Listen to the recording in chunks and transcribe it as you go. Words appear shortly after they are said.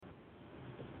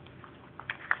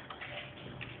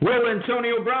Will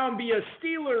Antonio Brown be a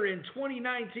Steeler in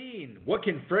 2019? What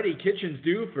can Freddie Kitchens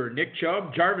do for Nick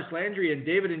Chubb, Jarvis Landry, and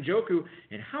David Njoku?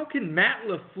 And how can Matt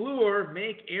LaFleur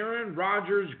make Aaron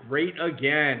Rodgers great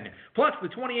again? Plus, the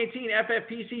 2018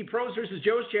 FFPC Pros vs.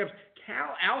 Joes champs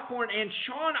Cal Alcorn and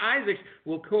Sean Isaacs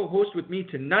will co-host with me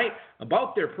tonight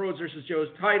about their Pros vs. Joes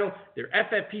title, their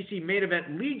FFPC Main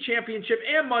Event League Championship,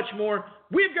 and much more.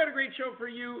 We've got a great show for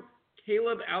you.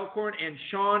 Caleb Alcorn and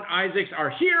Sean Isaacs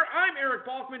are here. I'm Eric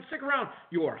Balkman. Stick around.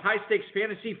 Your high-stakes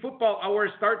fantasy football hour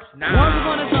starts now. Once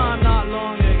upon a time, not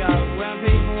long ago, when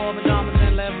people wore pajamas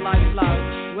and lived like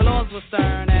slouch, where laws were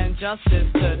stern and justice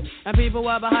stood, and people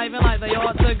were behaving like they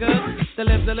ought to good, there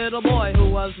lived a little boy who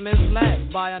was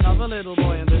misled by another little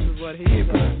boy, and this is what he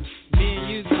read. Me and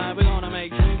you tonight, we're gonna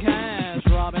make some cash,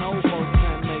 robbing old folks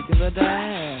and making the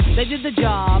dash. They did the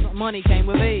job, money came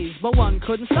with ease, but one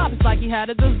couldn't stop, it's like he had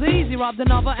a disease. He robbed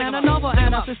another and another,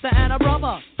 and a sister and a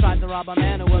brother. Tried to rob a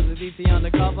man who was a DC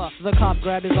undercover. The cop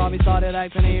grabbed his arm, he started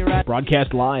acting erratic.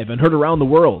 Broadcast live and heard around the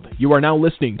world, you are now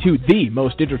listening to the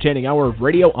most entertaining hour of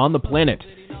radio on the planet.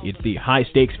 It's the High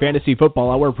Stakes Fantasy Football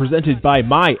Hour presented by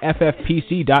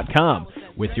MyFFPC.com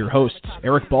with your hosts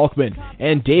Eric Balkman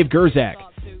and Dave Gerzak.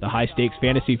 The High Stakes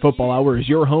Fantasy Football Hour is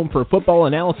your home for football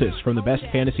analysis from the best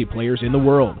fantasy players in the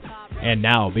world. And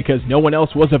now, because no one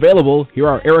else was available, here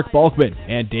are Eric Balkman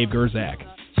and Dave Gerzak.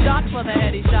 Shot for the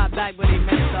head, he shot back, but he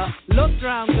missed her. Looked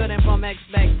around good and from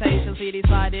expectations, he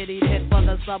decided he'd hit for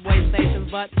the subway stations.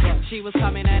 But she was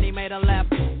coming and he made a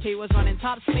left. He was running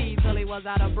top speed till he was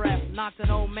out of breath. Knocked an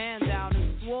old man down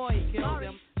and swore he killed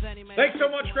him. Thanks so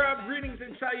much, crowd. Greetings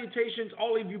and salutations,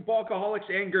 all of you Balkaholics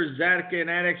and Gerzak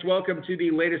addicts. Welcome to the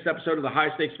latest episode of the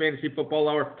High Stakes Fantasy Football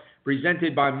Hour,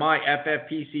 presented by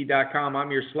MyFFPC.com.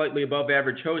 I'm your slightly above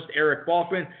average host, Eric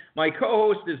Balkman. My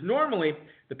co-host is normally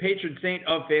the patron saint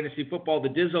of fantasy football, the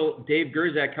Dizzle, Dave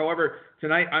Gerzak. However,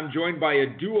 tonight I'm joined by a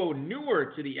duo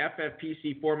newer to the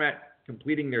FFPC format,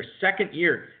 completing their second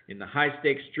year in the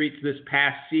high-stakes streets this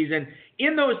past season.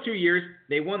 In those 2 years,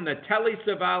 they won the Telly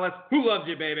Savalas, who loves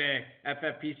you, baby,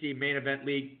 FFPC Main Event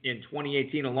League in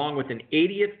 2018, along with an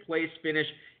 80th place finish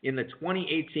in the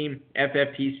 2018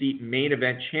 FFPC Main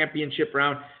Event Championship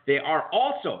round. They are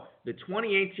also the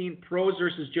 2018 Pros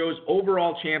vs. Joes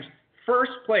overall champs,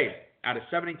 first place out of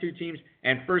 72 teams,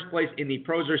 and first place in the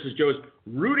Pros vs. Joes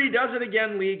Rudy Does It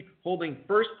Again League, holding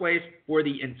first place for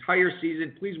the entire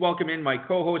season. Please welcome in my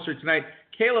co-hosts for tonight,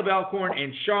 Caleb Alcorn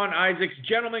and Sean Isaacs.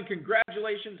 Gentlemen,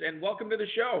 congratulations and welcome to the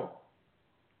show.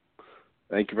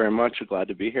 Thank you very much. Glad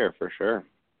to be here for sure.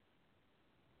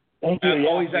 Thank you.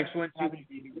 Always excellent.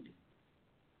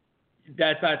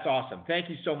 That's awesome. Thank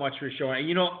you so much for showing.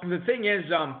 You know, the thing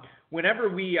is,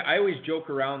 I always joke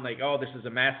around like, oh, this is a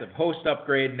massive host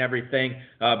upgrade and everything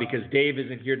because Dave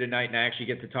isn't here tonight and I actually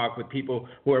get to talk with people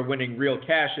who are winning real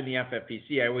cash in the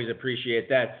FFPC. I always appreciate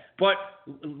that. But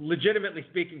legitimately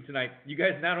speaking tonight, you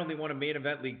guys not only won a main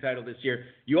event league title this year,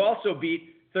 you also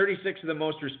beat 36 of the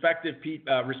most respected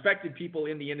people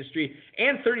in the industry,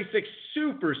 and 36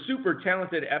 super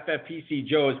talented FFPC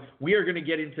Joes. We are going to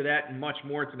get into that and much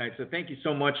more tonight. So thank you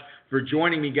so much for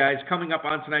joining me, guys. Coming up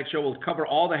on tonight's show, we'll cover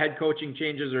all the head coaching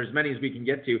changes, or as many as we can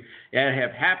get to, that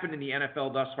have happened in the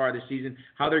NFL thus far this season,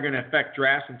 how they're going to affect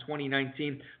drafts in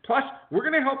 2019. Plus, we're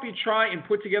going to help you try and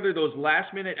put together those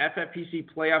last-minute FFPC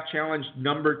Playoff Challenge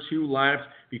number 2 lineups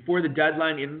before the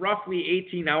deadline in roughly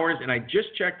 18 hours. And I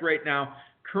just checked right now.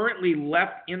 Currently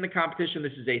left in the competition,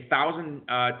 this is a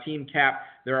 1,000-team cap.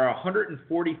 There are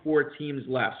 144 teams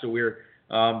left, so we're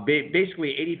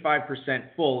basically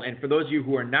 85% full. And for those of you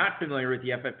who are not familiar with the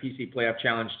FFPC Playoff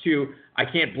Challenge 2, I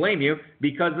can't blame you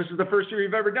because this is the first year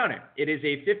you've ever done it. It is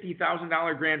a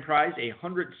 $50,000 grand prize, a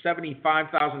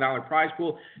 $175,000 prize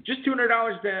pool, just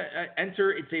 $200 to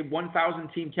enter. It's a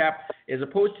 1,000-team cap as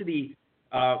opposed to the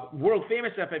world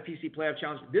famous FFPC Playoff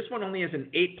Challenge. This one only has an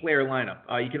 8-player lineup.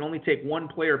 You can only take 1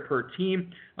 player per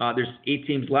team. There's 8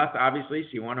 teams left, obviously, so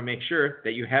you want to make sure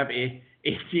that you have a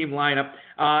 8-team lineup.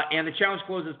 And the challenge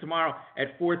closes tomorrow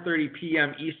at 4:30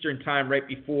 p.m. Eastern time, right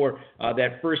before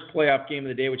that first playoff game of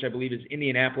the day, which I believe is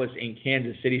Indianapolis and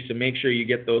Kansas City. So make sure you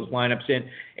get those lineups in.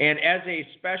 And as a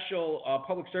special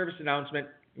public service announcement,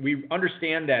 we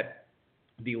understand that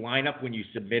the lineup, when you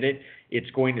submit it,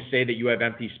 it's going to say that you have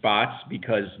empty spots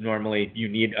because normally you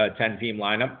need a 10-team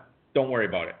lineup. Don't worry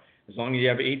about it. As long as you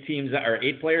have 8 teams or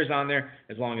 8 players on there,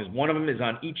 as long as one of them is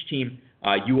on each team,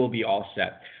 you will be all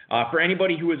set. For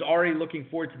anybody who is already looking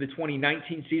forward to the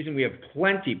 2019 season, we have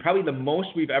plenty, probably the most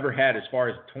we've ever had as far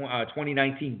as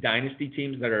 2019 Dynasty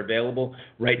teams that are available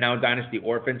right now, Dynasty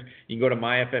Orphans. You can go to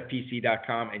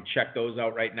myffpc.com and check those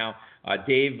out right now.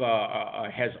 Dave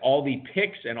has all the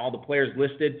picks and all the players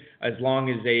listed, as well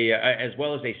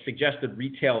as a suggested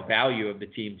retail value of the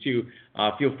team too.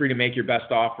 Feel free to make your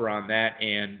best offer on that,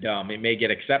 and it may get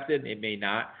accepted, it may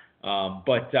not.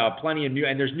 But plenty of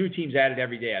and there's new teams added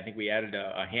every day. I think we added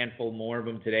a handful more of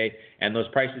them today, and those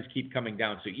prices keep coming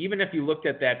down. So even if you looked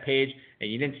at that page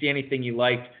and you didn't see anything you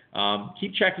liked,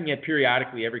 keep checking it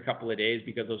periodically every couple of days,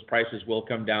 because those prices will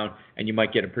come down and you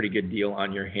might get a pretty good deal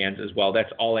on your hands as well.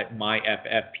 That's all at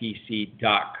myffpc.com.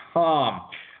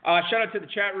 Shout out to the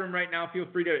chat room right now. Feel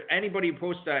free to anybody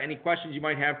post any questions you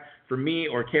might have for me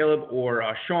or Caleb or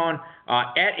Sean.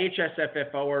 At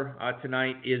HSFF Hour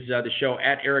tonight is the show.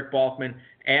 At Eric Balkman,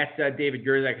 at David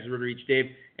Gerzak is where to reach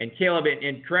Dave. And Caleb,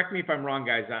 and correct me if I'm wrong,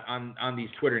 guys, on these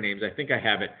Twitter names. I think I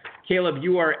have it. Caleb,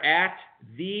 you are at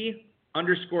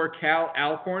 _Cal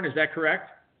Alcorn. Is that correct?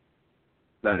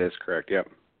 That is correct, yep.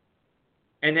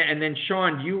 And then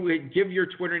Sean, you would give your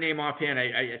Twitter name offhand.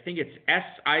 I think it's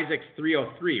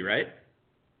SIsaacs303, right?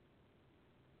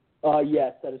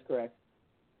 Yes, that is correct.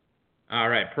 All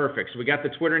right, perfect. So we got the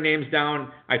Twitter names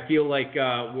down. I feel like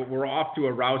we're off to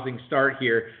a rousing start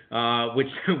here,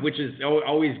 which is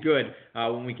always good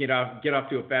when we get off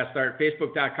to a fast start.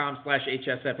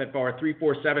 Facebook.com/HSFFR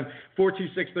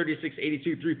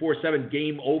 347-426-3682 347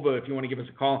 Game Over if you want to give us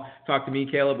a call. Talk to me,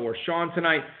 Caleb, or Sean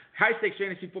tonight.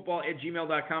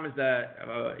 HighStakesFantasyFootball@gmail.com is the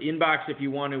inbox if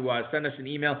you want to send us an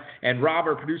email. And Rob,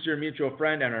 our producer and mutual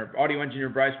friend, and our audio engineer,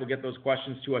 Bryce, will get those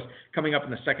questions to us coming up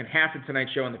in the second half of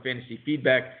tonight's show in the Fantasy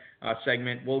Feedback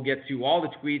segment. We'll get to all the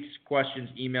tweets, questions,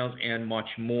 emails, and much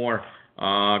more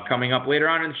coming up later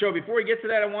on in the show. Before we get to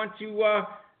that, I want to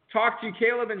talk to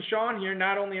Caleb and Sean here.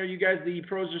 Not only are you guys the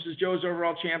Pros vs. Joes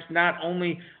overall champs, not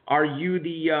only are you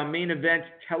the main event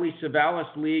Telly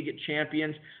Savalas League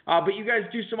champions, but you guys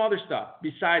do some other stuff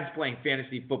besides playing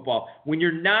fantasy football. When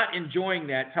you're not enjoying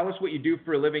that, tell us what you do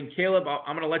for a living. Caleb,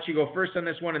 I'm going to let you go first on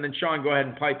this one, and then Sean, go ahead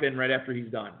and pipe in right after he's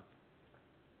done.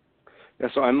 Yeah,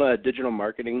 so I'm a digital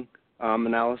marketing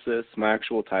analysis. My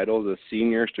actual title is a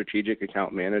senior strategic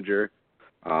account manager.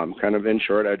 Kind of in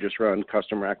short, I just run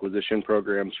customer acquisition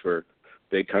programs for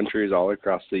big countries all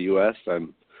across the U.S.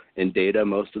 I'm in data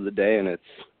most of the day, and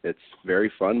it's very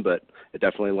fun, but it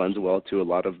definitely lends well to a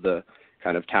lot of the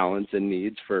kind of talents and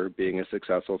needs for being a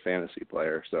successful fantasy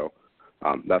player. So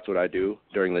that's what I do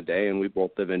during the day, and we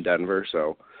both live in Denver,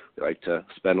 so we like to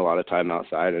spend a lot of time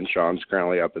outside, and Sean's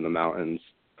currently up in the mountains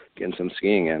getting some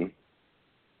skiing in.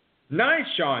 Nice,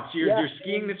 Sean. So you're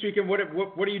skiing this weekend. What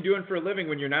are you doing for a living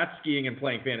when you're not skiing and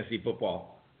playing fantasy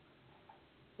football?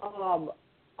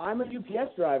 I'm a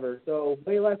UPS driver, so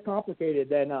way less complicated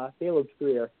than Caleb's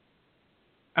career.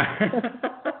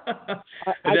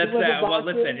 There's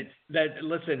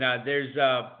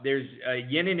a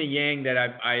yin and a yang that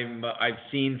I've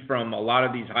seen from a lot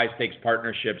of these high stakes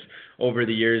partnerships over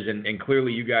the years, and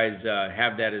clearly you guys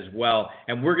have that as well.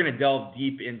 And we're going to delve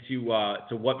deep into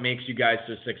to what makes you guys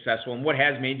so successful and what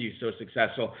has made you so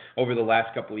successful over the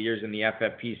last couple of years in the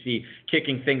FFPC.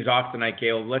 Kicking things off tonight,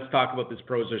 Caleb, let's talk about this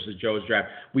Pros vs. Joes draft.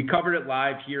 We covered it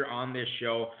live here on this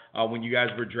show when you guys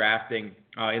were drafting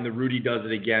in the Rudy Does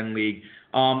It Again League.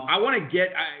 I want to get,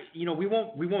 we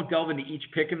won't delve into each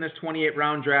pick in this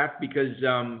 28-round draft because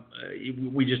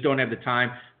we just don't have the time.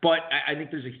 But I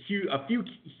think there's a few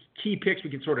key picks we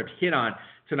can sort of hit on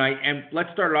tonight. And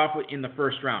let's start it off in the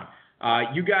first round.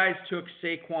 You guys took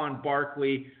Saquon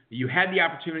Barkley. You had the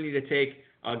opportunity to take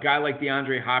a guy like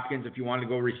DeAndre Hopkins if you wanted to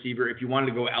go receiver. If you wanted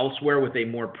to go elsewhere with a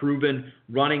more proven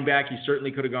running back, you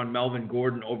certainly could have gone Melvin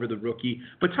Gordon over the rookie.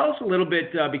 But tell us a little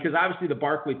bit, because obviously the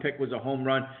Barkley pick was a home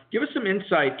run. Give us some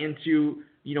insight into,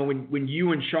 when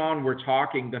you and Sean were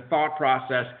talking, the thought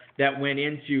process that went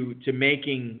into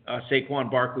making Saquon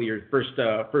Barkley your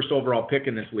first overall pick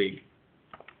in this league.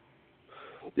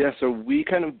 Yeah, so we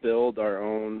kind of build our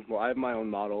own, I have my own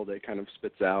model that kind of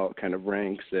spits out, kind of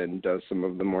ranks and does some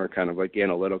of the more kind of like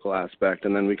analytical aspect.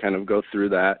 And then we kind of go through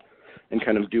that and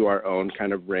kind of do our own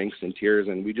kind of ranks and tiers.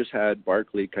 And we just had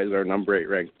Barkley because our number 8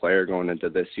 ranked player going into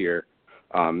this year.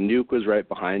 Nuke was right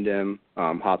behind him.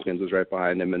 Hopkins was right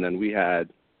behind him. And then we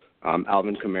had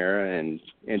Alvin Kamara and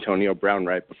Antonio Brown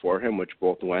right before him, which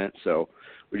both went. So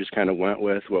we just kind of went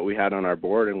with what we had on our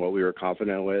board and what we were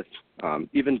confident with.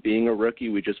 Even being a rookie,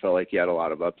 we just felt like he had a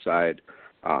lot of upside.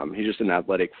 He's just an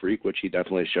athletic freak, which he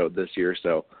definitely showed this year.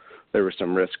 So there was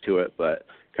some risk to it, but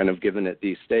kind of given it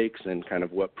these stakes and kind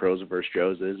of what Pros vs.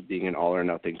 Joes is, being an all or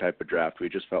nothing type of draft, we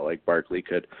just felt like Barkley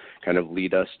could kind of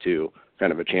lead us to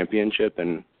kind of a championship,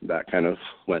 and that kind of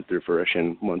went through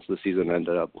fruition once the season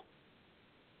ended up.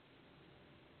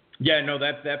 Yeah, no,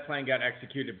 that plan got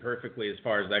executed perfectly as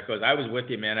far as that goes. I was with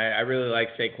you, man. I really like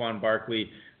Saquon Barkley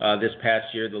this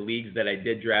past year. The leagues that I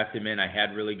did draft him in, I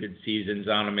had really good seasons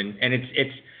on him, and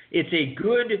it's a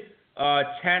good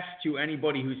test to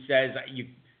anybody who says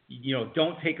you know,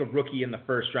 don't take a rookie in the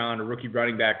first round, a rookie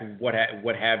running back, what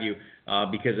have you,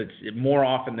 because it's more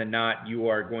often than not you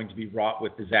are going to be wrought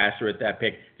with disaster at that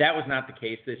pick. That was not the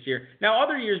case this year. Now,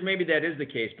 other years maybe that is the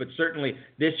case, but certainly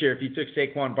this year, if you took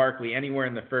Saquon Barkley anywhere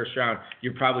in the first round,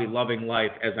 you're probably loving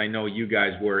life, as I know you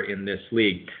guys were in this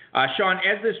league. Sean,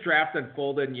 as this draft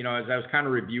unfolded, you know, as I was kind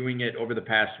of reviewing it over the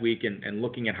past week and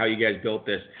looking at how you guys built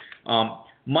this,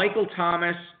 Michael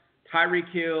Thomas,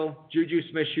 Tyreek Hill, Juju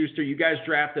Smith-Schuster, you guys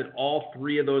drafted all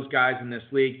three of those guys in this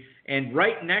league. And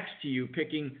right next to you,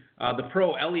 picking the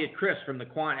pro Elliott Chris from the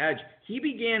Quant Edge, he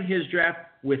began his draft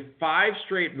with 5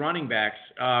 straight running backs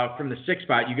from the 6th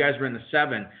spot. You guys were in the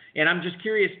 7. And I'm just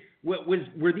curious,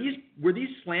 were these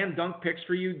slam dunk picks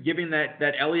for you, given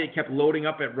that Elliott kept loading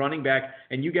up at running back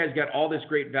and you guys got all this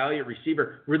great value at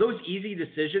receiver? Were those easy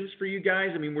decisions for you guys?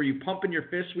 I mean, were you pumping your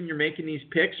fists when you're making these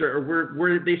picks, or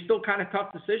were they still kind of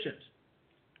tough decisions?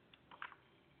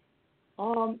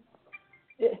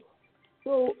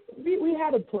 So we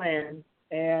had a plan,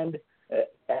 and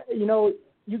you know,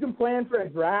 you can plan for a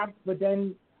draft, but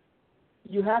then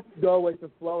you have to go with the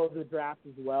flow of the draft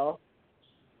as well.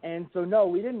 And so, no,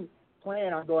 we didn't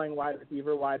plan on going wide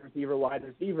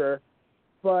receiver,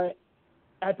 but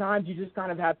at times you just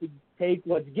kind of have to take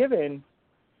what's given.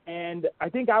 And I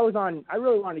think I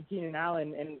really wanted Keenan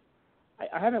Allen, and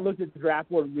I haven't looked at the draft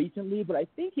board recently, but I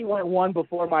think he went 1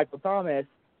 before Michael Thomas,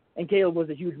 and Caleb was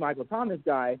a huge Michael Thomas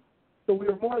guy. So we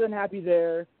were more than happy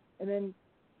there. And then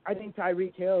I think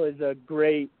Tyreek Hill is a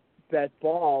great best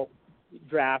ball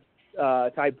draft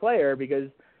type player because,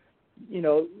 you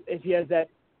know, if he has that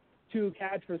 2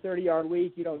 catch for 30-yard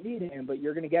week, you don't need him, but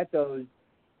you're going to get those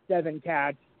 7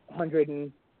 catch,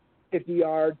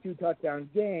 150-yard, 2 touchdown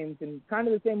games, and kind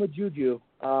of the same with Juju.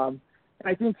 And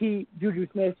I think Juju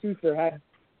Smith-Schuster had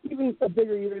even a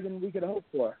bigger year than we could have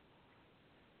hoped for.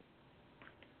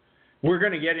 We're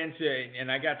going to get into it,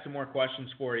 and I got some more questions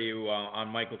for you on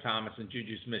Michael Thomas and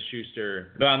Juju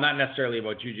Smith-Schuster. Well, not necessarily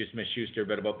about Juju Smith-Schuster,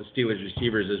 but about the Steelers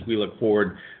receivers as we look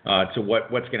forward to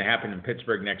what's going to happen in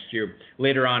Pittsburgh next year.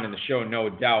 Later on in the show, no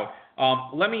doubt.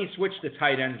 Let me switch to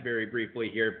tight ends very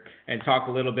briefly here and talk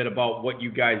a little bit about what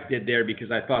you guys did there, because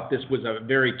I thought this was a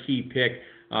very key pick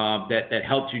that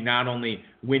helped you not only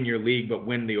win your league but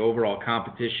win the overall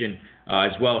competition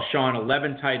as well. Sean,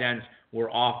 11 tight ends were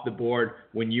off the board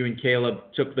when you and Caleb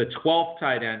took the 12th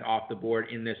tight end off the board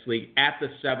in this league at the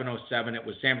 707. It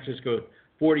was San Francisco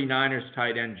 49ers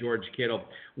tight end George Kittle.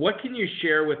 What can you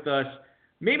share with us,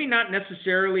 maybe not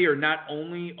necessarily or not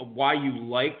only why you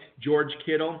liked George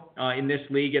Kittle in this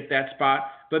league at that spot,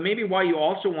 but maybe why you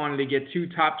also wanted to get 2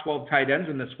 top 12 tight ends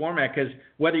in this format, because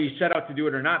whether you set out to do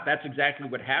it or not, that's exactly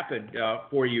what happened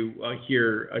for you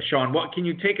here, Sean. What can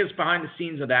you take us behind the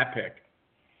scenes of that pick?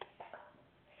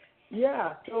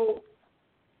 Yeah, so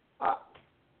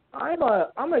I'm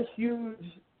a huge.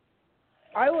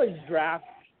 I always draft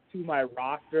to my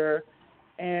roster,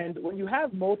 and when you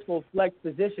have multiple flex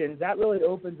positions, that really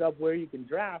opens up where you can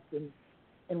draft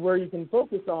and where you can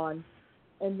focus on.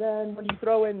 And then when you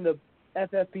throw in the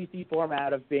FFPC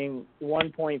format of being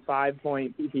 1.5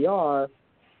 point PPR,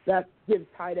 that gives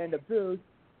tight end a boost.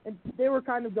 And they were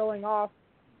kind of going off,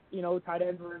 you know,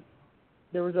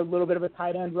 there was a little bit of a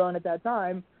tight end run at that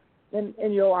time. And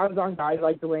you know, I was on guys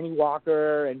like Delaney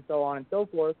Walker and so on and so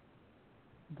forth.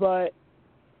 But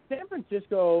San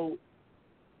Francisco,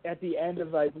 at the end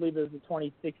of, I believe it was the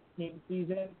 2016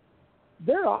 season,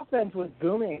 their offense was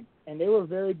booming, and they were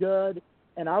very good.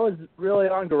 And I was really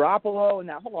on Garoppolo and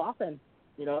that whole offense,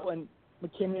 you know, and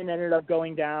McKinnon ended up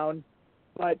going down.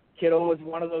 But Kittle was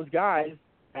one of those guys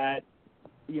that,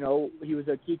 you know, he was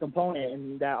a key component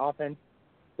in that offense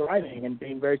thriving and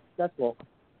being very successful.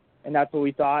 And that's what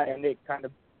we thought, and it kind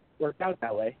of worked out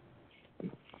that way.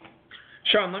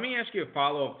 Sean, let me ask you a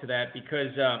follow-up to that,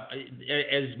 because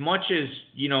as much as,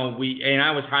 you know,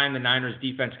 I was high on the Niners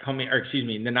defense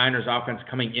the Niners offense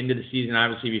coming into the season,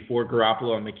 obviously before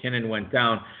Garoppolo and McKinnon went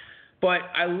down. But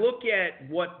I look at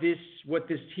what this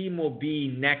team will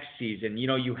be next season. You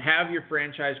know, you have your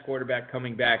franchise quarterback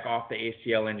coming back off the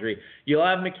ACL injury. You'll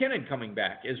have McKinnon coming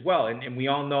back as well, and we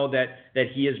all know that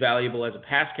he is valuable as a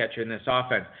pass catcher in this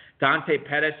offense. Dante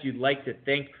Pettis, you'd like to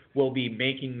think, will be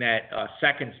making that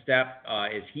second step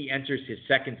as he enters his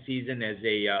second season as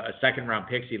a second-round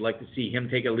pick. So you'd like to see him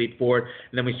take a leap forward.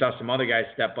 And then we saw some other guys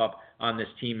step up on this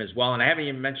team as well. And I haven't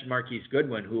even mentioned Marquise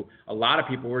Goodwin, who a lot of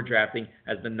people were drafting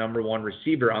as the number 1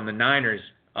 receiver on the Niners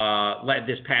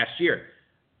this past year.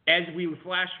 As we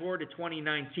flash forward to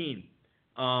 2019,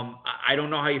 I don't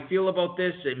know how you feel about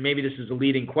this. Maybe this is a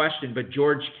leading question, but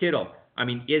George Kittle, I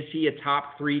mean, is he a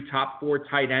top 3, top 4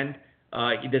 tight end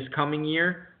this coming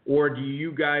year? Or do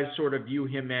you guys sort of view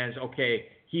him as, okay,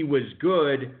 he was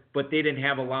good, but they didn't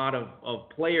have a lot of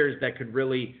players that could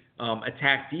really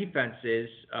attack defenses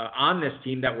on this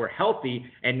team that were healthy,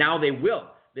 and now they will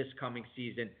this coming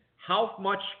season. How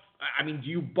much, I mean, do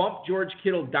you bump George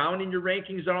Kittle down in your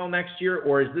rankings at all next year,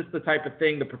 or is this the type of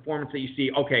thing, the performance that you see,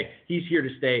 okay, he's here to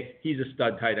stay, he's a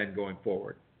stud tight end going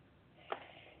forward?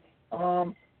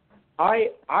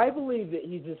 I believe that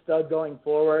he's a stud going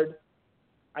forward.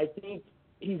 I think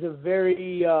he's a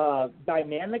very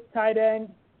dynamic tight end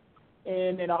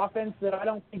in an offense that I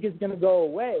don't think is going to go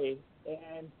away.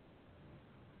 And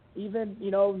even,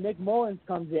 Nick Mullins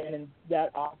comes in, and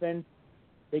that offense,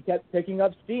 they kept picking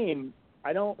up steam.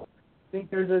 I don't think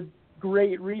there's a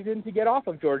great reason to get off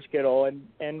of George Kittle.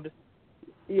 And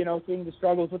seeing the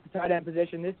struggles with the tight end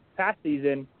position this past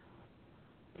season,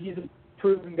 he's a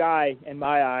proven guy in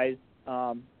my eyes.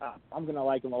 I'm going to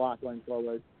like him a lot going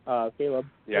forward. Caleb?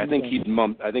 Yeah, I think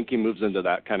he moves into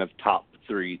that kind of top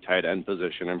 3 tight end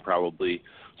position and probably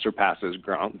surpasses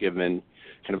Gronk, given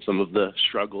kind of some of the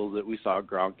struggles that we saw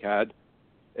Gronk had.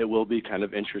 It will be kind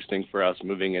of interesting for us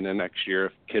moving into next year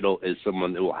if Kittle is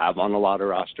someone that we'll have on a lot of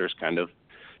rosters, kind of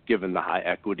given the high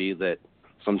equity that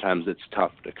sometimes it's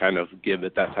tough to kind of give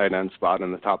it that tight end spot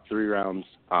in the top 3 rounds.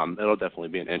 It'll definitely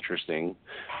be an interesting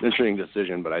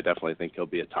decision, but I definitely think he'll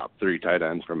be a top 3 tight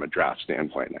end from a draft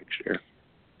standpoint next year.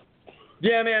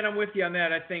 Yeah, man, I'm with you on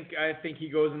that. I think he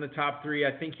goes in the top 3.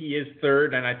 I think he is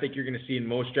 3rd, and I think you're going to see in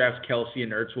most drafts Kelsey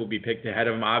and Ertz will be picked ahead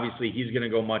of him. Obviously, he's going to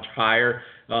go much higher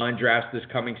in drafts this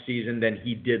coming season than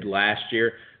he did last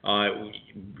year.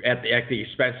 At the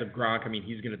expense of Gronk, I mean,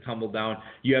 he's going to tumble down.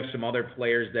 You have some other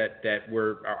players that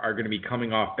are going to be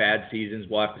coming off bad seasons.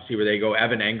 We'll have to see where they go.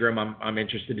 Evan Engram, I'm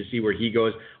interested to see where he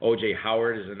goes. O.J.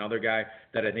 Howard is another guy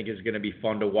that I think is going to be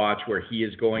fun to watch where he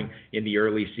is going in the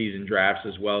early season drafts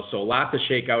as well. So a lot to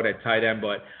shake out at tight end,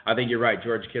 but I think you're right.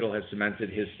 George Kittle has cemented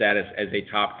his status as a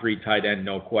top 3 tight end,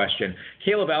 no question.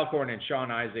 Caleb Alcorn and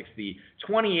Sean Isaacs, the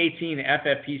 2018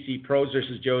 FFPC Pros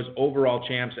vs. Joes overall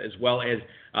champs, as well as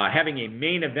having a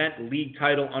main event league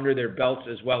title under their belts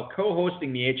as well,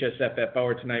 co-hosting the HSFF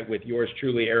Hour tonight with yours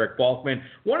truly, Eric Balkman.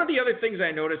 One of the other things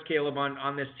I noticed, Caleb,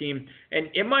 on this team, and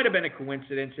it might have been a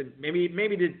coincidence, and maybe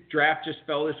the draft just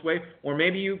fell this way, or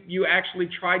maybe you actually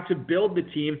tried to build the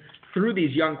team through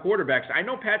these young quarterbacks. I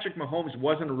know Patrick Mahomes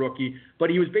wasn't a rookie, but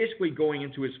he was basically going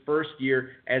into his first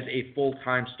year as a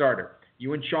full-time starter.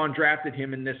 You and Sean drafted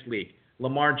him in this league.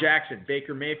 Lamar Jackson,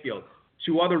 Baker Mayfield,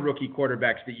 2 other rookie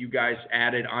quarterbacks that you guys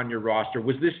added on your roster.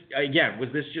 Was this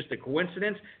just a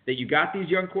coincidence that you got these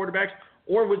young quarterbacks,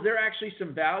 or was there actually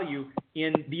some value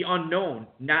in the unknown,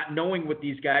 not knowing what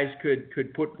these guys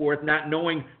could put forth, not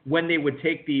knowing when they would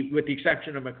take with the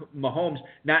exception of Mahomes,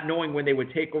 not knowing when they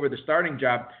would take over the starting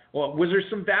job? Well, was there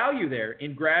some value there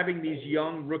in grabbing these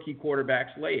young rookie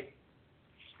quarterbacks late?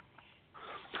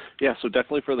 Yeah, so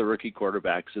definitely for the rookie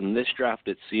quarterbacks. In this draft,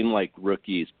 it seemed like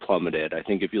rookies plummeted. I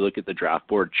think if you look at the draft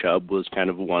board, Chubb was kind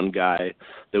of one guy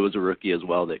that was a rookie as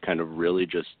well that kind of really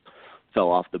just fell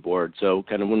off the board. So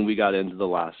kind of when we got into the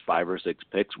last 5 or 6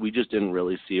 picks, we just didn't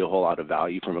really see a whole lot of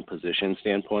value from a position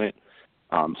standpoint.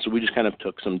 So we just kind of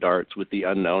took some darts with the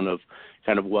unknown of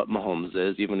kind of what Mahomes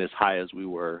is. Even as high as we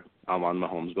were on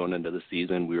Mahomes going into the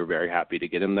season, we were very happy to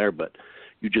get him there, but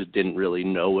you just didn't really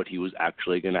know what he was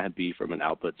actually going to be from an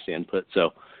output standpoint.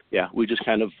 So, yeah, we just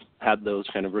kind of had those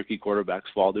kind of rookie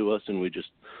quarterbacks fall to us, and we just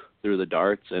threw the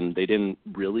darts, and they didn't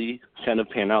really kind of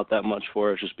pan out that much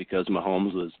for us just because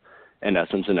Mahomes was, in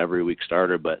essence, an every week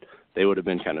starter, but they would have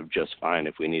been kind of just fine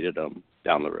if we needed them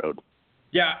down the road.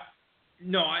 Yeah.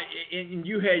 No, and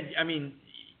you had, I mean,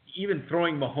 even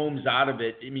throwing Mahomes out of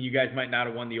it, I mean, you guys might not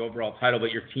have won the overall title,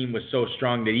 but your team was so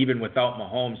strong that even without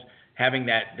Mahomes, having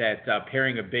that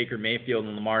pairing of Baker Mayfield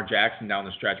and Lamar Jackson down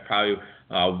the stretch probably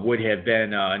would have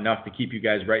been enough to keep you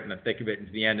guys right in the thick of it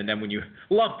into the end. And then when you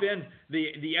lump in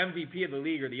the MVP of the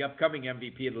league or the upcoming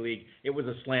MVP of the league, it was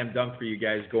a slam dunk for you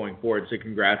guys going forward. So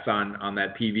congrats on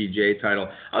that PVJ title.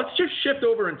 Let's just shift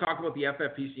over and talk about the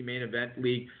FFPC main event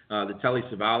league, the Telly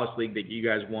Savalas league that you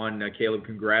guys won. Caleb,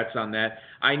 congrats on that.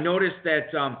 I noticed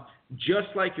that just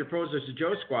like your Pros vs.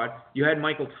 Joe squad, you had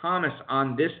Michael Thomas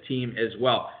on this team as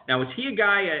well. Now, was he a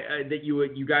guy that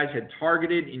you guys had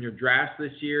targeted in your drafts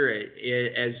this year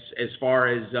as far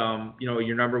as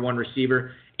your number one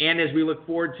receiver? And as we look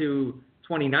forward to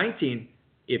 2019,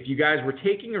 if you guys were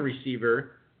taking a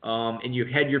receiver and you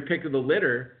had your pick of the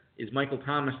litter, is Michael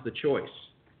Thomas the choice?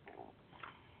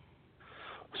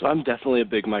 So I'm definitely a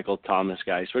big Michael Thomas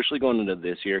guy, especially going into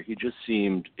this year. He just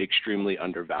seemed extremely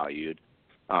undervalued.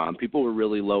 People were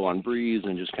really low on Breeze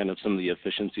and just kind of some of the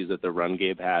efficiencies that the run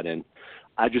game had, and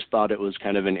I just thought it was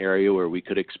kind of an area where we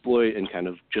could exploit and kind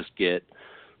of just get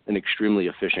an extremely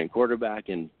efficient quarterback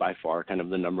and by far kind of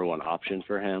the number one option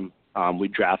for him. We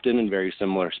drafted in very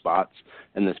similar spots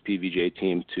in this PVJ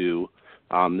team to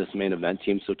this main event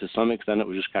team. So to some extent, it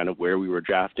was just kind of where we were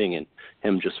drafting and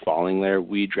him just falling there.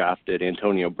 We drafted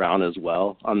Antonio Brown as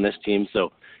well on this team.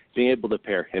 So being able to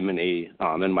pair him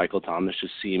and Michael Thomas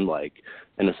just seemed like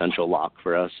an essential lock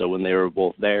for us. So when they were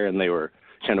both there and they were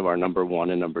kind of our number 1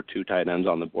 and number 2 tight ends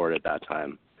on the board at that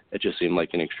time, it just seemed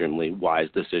like an extremely wise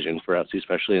decision for us,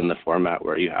 especially in the format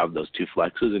where you have those 2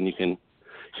 flexes and you can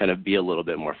kind of be a little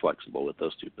bit more flexible with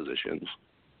those 2 positions.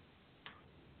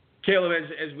 Caleb,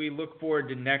 as we look forward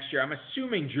to next year, I'm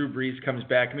assuming Drew Brees comes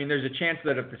back. I mean, there's a chance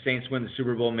that if the Saints win the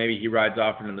Super Bowl, maybe he rides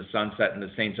off into the sunset and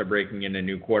the Saints are breaking in a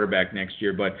new quarterback next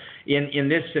year. But in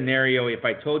this scenario, if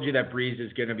I told you that Brees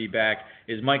is going to be back,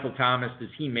 is Michael Thomas, does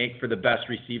he make for the best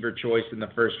receiver choice in the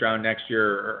first round next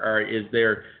year? Or is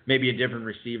there maybe a different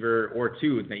receiver or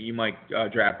 2 that you might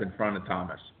draft in front of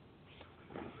Thomas?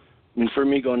 I mean, for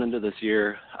me going into this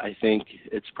year, I think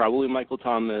it's probably Michael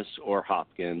Thomas or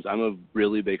Hopkins. I'm a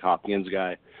really big Hopkins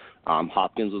guy.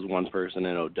 Hopkins was one person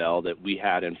in Odell that we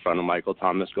had in front of Michael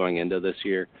Thomas going into this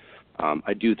year.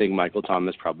 I do think Michael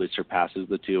Thomas probably surpasses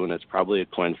the 2, and it's probably a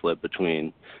coin flip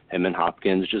between him and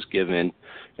Hopkins, just given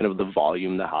kind of the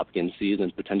volume that Hopkins sees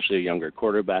and potentially a younger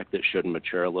quarterback that should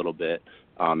mature a little bit.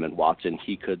 And Watson,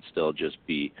 he could still just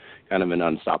be kind of an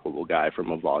unstoppable guy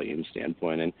from a volume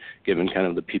standpoint. And given kind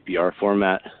of the PPR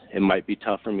format, it might be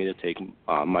tough for me to take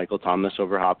Michael Thomas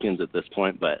over Hopkins at this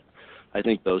point, but I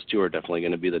think those 2 are definitely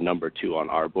going to be the number 2 on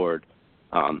our board.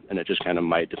 And it just kind of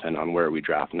might depend on where we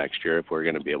draft next year if we're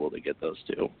going to be able to get those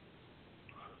 2.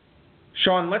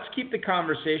 Sean, let's keep the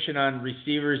conversation on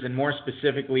receivers and more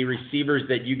specifically receivers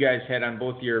that you guys had on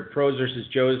both your Pros versus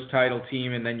Joe's title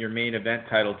team and then your main event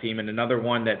title team. And another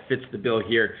one that fits the bill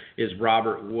here is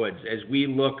Robert Woods. As we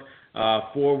look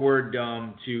forward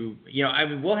to,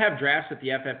 we'll have drafts at the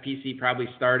FFPC probably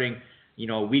starting,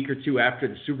 a week or 2 after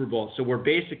the Super Bowl. So we're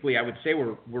basically, I would say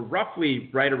we're roughly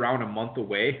right around a month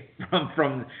away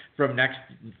from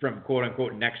quote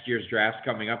unquote next year's drafts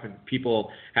coming up, and people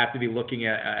have to be looking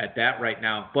at that right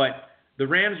now. But the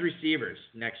Rams receivers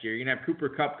next year, you're gonna have Cooper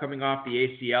Kupp coming off the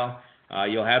ACL.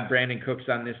 You'll have Brandon Cooks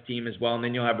on this team as well, and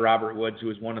then you'll have Robert Woods, who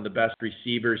is one of the best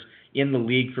receivers in the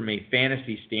league from a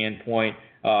fantasy standpoint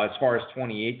as far as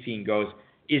 2018 goes.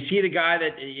 Is he the guy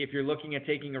that, if you're looking at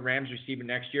taking a Rams receiver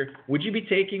next year, would you be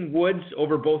taking Woods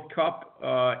over both Kupp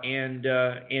and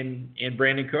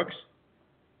Brandon Cooks?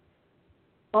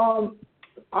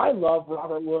 I love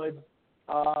Robert Woods.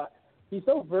 He's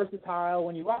so versatile.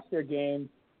 When you watch their games,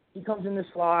 he comes in the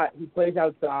slot, he plays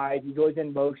outside, he goes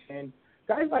in motion.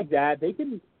 Guys like that,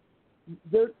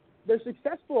 they're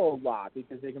successful a lot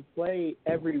because they can play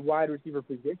every wide receiver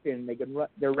position. They can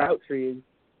their route tree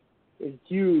is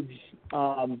huge.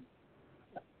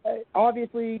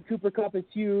 Obviously, Cooper Kupp is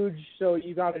huge, so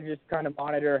you got to just kind of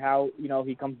monitor how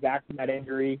he comes back from that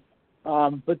injury.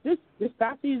 But this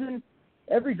past season,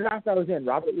 every draft I was in,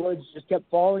 Robert Woods just kept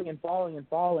falling and falling and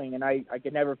falling, and I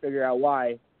could never figure out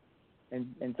why.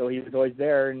 And so he was always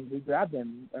there, and we grabbed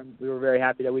him, and we were very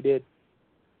happy that we did.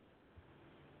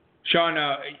 Sean,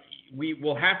 we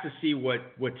will have to see what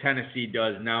Tennessee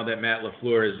does now that Matt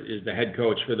LaFleur is the head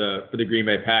coach for the Green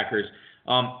Bay Packers.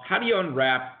 How do you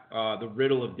unwrap the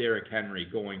riddle of Derrick Henry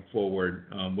going forward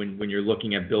when you're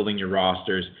looking at building your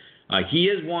rosters? He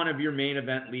is one of your main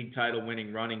event league title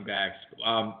winning running backs.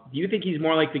 Do you think he's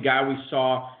more like the guy we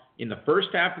saw in the first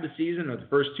half of the season or the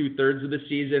first 2/3 of the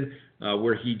season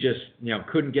where he just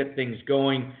couldn't get things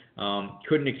going,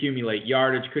 couldn't accumulate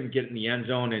yardage, couldn't get in the end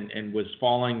zone, and was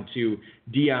falling to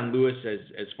Dion Lewis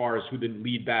as far as who the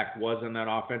lead back was on that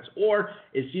offense? Or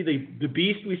is he the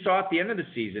beast we saw at the end of the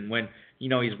season when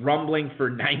he's rumbling for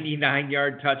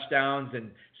 99-yard touchdowns and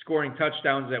scoring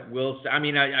touchdowns at will? I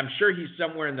mean, I'm sure he's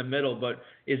somewhere in the middle, but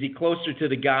is he closer to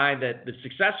the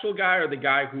successful guy or the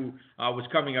guy who was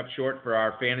coming up short for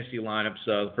our fantasy lineups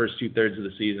the first 2/3 of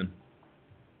the season?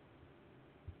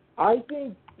 I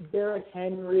think Derrick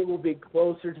Henry will be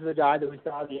closer to the guy that we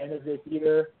saw at the end of this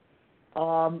year.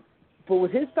 But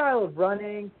with his style of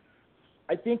running,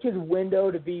 I think his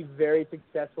window to be very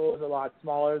successful is a lot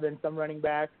smaller than some running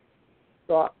backs.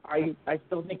 So I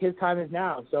still think his time is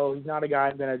now. So he's not a guy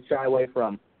I'm going to shy away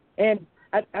from. And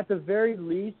at the very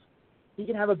least, he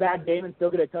can have a bad game and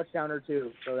still get a touchdown or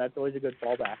 2. So that's always a good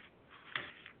fallback.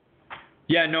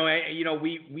 Yeah, no,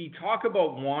 we talk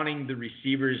about wanting the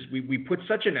receivers. We put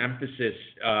such an emphasis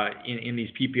in these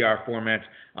PPR formats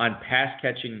on pass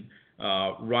catching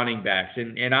running backs,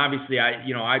 and obviously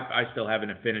I still have an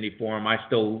affinity for them. I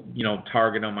still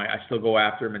target them. I still go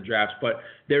after them in drafts. But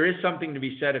there is something to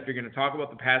be said if you're going to talk about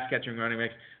the pass catching running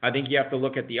backs. I think you have to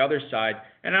look at the other side,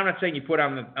 and I'm not saying you put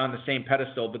on the same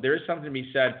pedestal, but there is something to be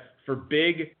said for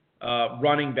big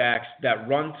running backs that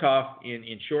run tough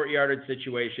in short yardage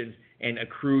situations and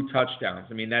accrue touchdowns.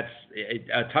 I mean, a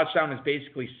touchdown is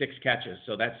basically 6 catches,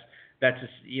 so that's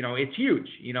it's huge,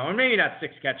 and maybe not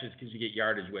 6 catches because you get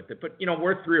yardage with it, but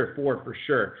worth 3 or 4 for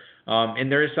sure.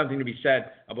 And there is something to be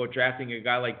said about drafting a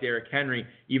guy like Derrick Henry,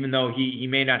 even though he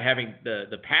may not having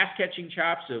the pass catching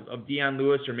chops of Deion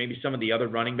Lewis or maybe some of the other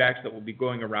running backs that will be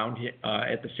going around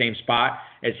at the same spot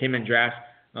as him in drafts.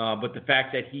 But the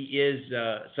fact that he is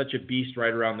such a beast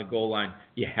right around the goal line,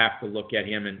 you have to look at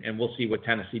him, and we'll see what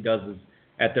Tennessee does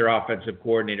at their offensive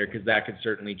coordinator, because that could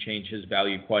certainly change his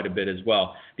value quite a bit as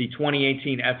well. The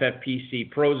 2018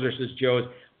 FFPC Pros versus Joes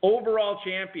overall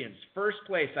champions, first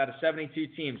place out of 72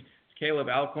 teams. It's Caleb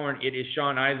Alcorn. It is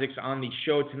Sean Isaacs on the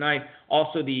show tonight.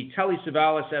 Also, the Telly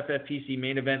Savalas FFPC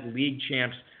main event league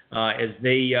champs as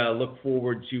they look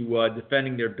forward to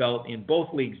defending their belt in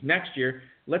both leagues next year.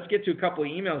 Let's get to a couple of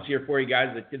emails here for you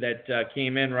guys that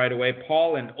came in right away.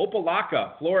 Paul in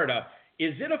Opelika, Florida.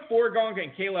 Is it a foregone,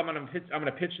 and Caleb, I'm going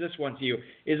to pitch this one to you.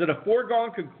 Is it a foregone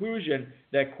conclusion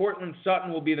that Cortland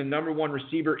Sutton will be the number 1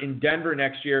 receiver in Denver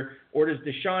next year, or does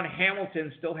Deshaun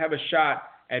Hamilton still have a shot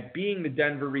at being the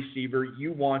Denver receiver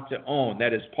you want to own?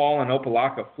 That is Paul in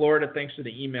Opelika, Florida. Thanks for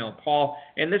the email, Paul.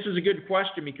 And this is a good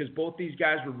question because both these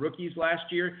guys were rookies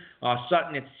last year.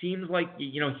 Sutton, it seems like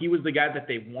he was the guy that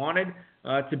they wanted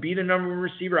to be the number 1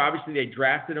 receiver. Obviously, they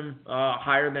drafted him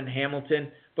higher than Hamilton.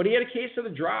 But he had a case of the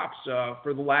drops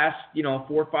for the last, 4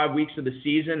 or 5 weeks of the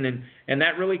season, and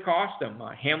that really cost him.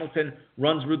 Hamilton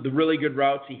runs the really good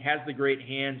routes. He has the great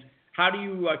hands. How do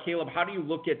you, Caleb, how do you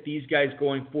look at these guys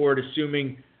going forward,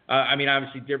 assuming,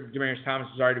 obviously Demaryius Thomas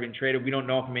has already been traded. We don't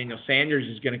know if Emmanuel Sanders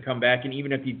is going to come back, and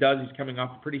even if he does, he's coming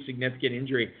off a pretty significant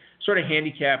injury. Sort of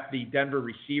handicap the Denver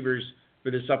receivers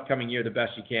for this upcoming year the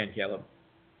best you can, Caleb.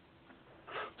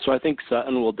 So I think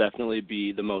Sutton will definitely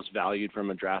be the most valued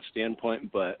from a draft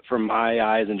standpoint, but from my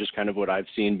eyes and just kind of what I've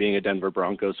seen being a Denver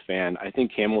Broncos fan, I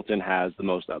think Hamilton has the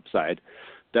most upside.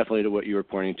 Definitely to what you were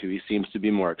pointing to. He seems to be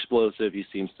more explosive. He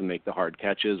seems to make the hard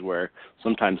catches where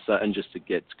sometimes Sutton just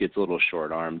gets a little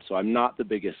short-armed. So I'm not the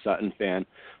biggest Sutton fan.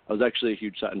 I was actually a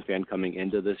huge Sutton fan coming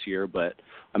into this year, but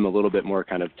I'm a little bit more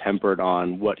kind of tempered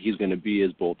on what he's going to be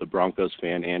as both a Broncos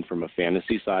fan and from a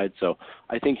fantasy side. So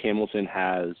I think Hamilton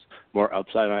has more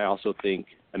upside. And I also think,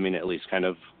 at least kind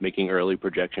of making early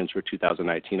projections for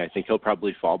 2019, I think he'll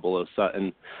probably fall below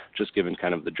Sutton, just given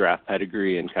kind of the draft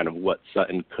pedigree and kind of what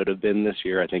Sutton could have been this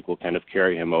year. I think will kind of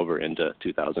carry him over into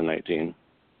 2019.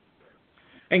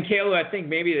 And Caleb, I think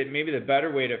maybe the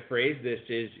better way to phrase this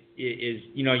is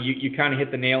you kind of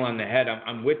hit the nail on the head.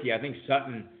 I'm with you. I think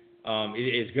Sutton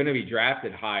is going to be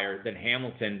drafted higher than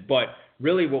Hamilton, but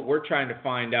really what we're trying to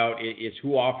find out is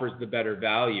who offers the better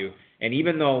value. And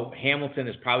even though Hamilton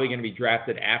is probably going to be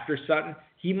drafted after Sutton,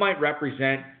 he might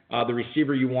represent the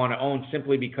receiver you want to own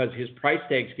simply because his price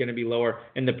tag is going to be lower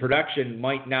and the production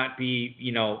might not be,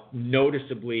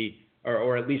 noticeably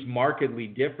or at least markedly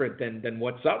different than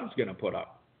what Sutton's going to put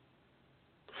up.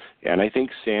 Yeah, and I think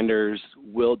Sanders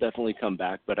will definitely come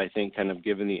back, but I think kind of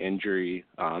given the injury,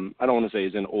 I don't want to say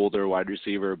he's an older wide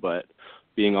receiver, but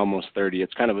being almost 30,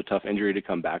 it's kind of a tough injury to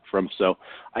come back from. So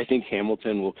I think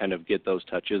Hamilton will kind of get those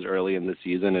touches early in the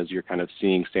season as you're kind of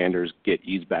seeing Sanders get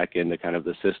eased back into kind of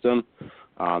the system.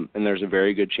 And there's a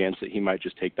very good chance that he might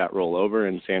just take that role over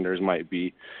and Sanders might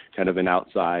be kind of an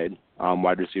outside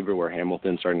wide receiver where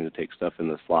Hamilton's starting to take stuff in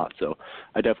the slot. So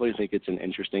I definitely think it's an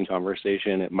interesting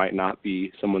conversation. It might not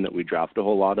be someone that we draft a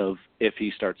whole lot of if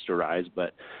he starts to rise,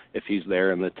 but if he's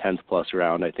there in the 10th plus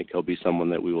round, I think he'll be someone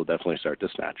that we will definitely start to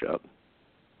snatch up.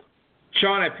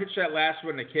 Sean, I pitched that last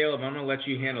one to Caleb. I'm going to let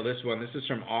you handle this one. This is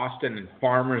from Austin in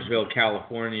Farmersville,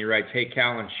 California. He writes, "Hey,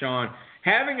 Cal and Sean,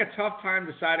 having a tough time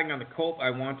deciding on the Colt I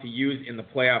want to use in the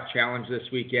playoff challenge this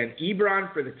weekend.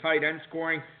 Ebron for the tight end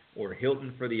scoring or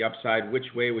Hilton for the upside.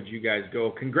 Which way would you guys go?"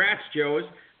 Congrats, Joes.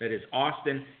 That is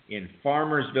Austin in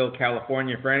Farmersville,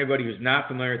 California. For anybody who's not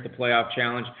familiar with the playoff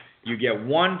challenge, you get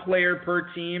one player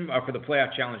per team, for the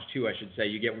playoff challenge 2, I should say.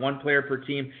 You get one player per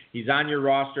team. He's on your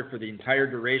roster for the entire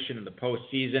duration of the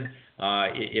postseason.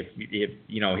 If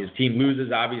his team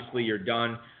loses, obviously you're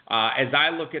done. As I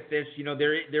look at this,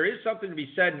 there is something to be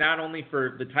said not only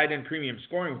for the tight end premium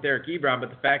scoring with Eric Ebron, but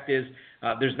the fact is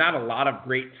there's not a lot of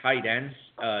great tight ends,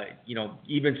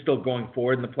 even still going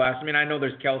forward in the playoffs. I mean, I know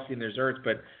there's Kelsey and there's Ertz,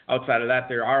 but outside of that,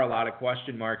 there are a lot of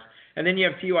question marks. And then you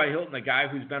have T.Y. Hilton, a guy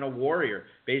who's been a warrior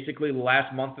basically the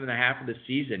last month and a half of the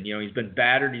season. He's been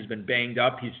battered, he's been banged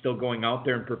up, he's still going out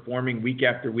there and performing week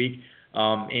after week.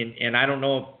 And I don't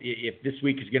know if this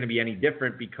week is going to be any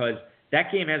different, because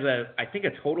that game has I think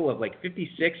a total of like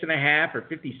 56.5 or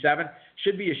 57.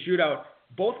 Should be a shootout.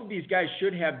 Both of these guys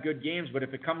should have good games, but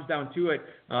if it comes down to it,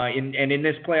 in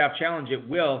this playoff challenge, it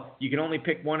will. You can only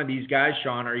pick one of these guys,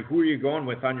 Sean. Who are you going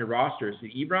with on your roster? Is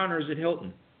it Ebron or is it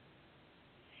Hilton?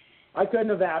 I couldn't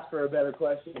have asked for a better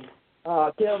question.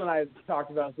 Caleb and I have talked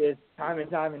about this time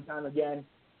and time and time again.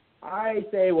 I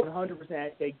say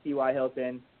 100% take T.Y.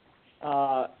 Hilton.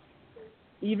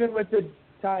 Even with the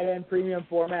tight end premium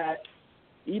format,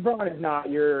 Ebron is not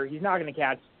he's not going to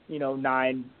catch,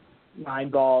 nine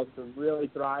balls to really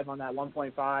thrive on that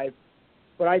 1.5.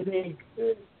 But I think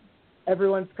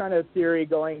everyone's kind of theory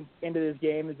going into this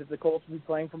game is that the Colts will be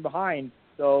playing from behind.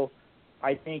 So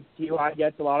I think T.Y.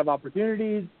 gets a lot of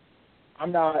opportunities.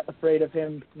 I'm not afraid of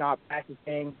him not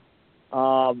practicing.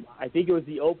 I think it was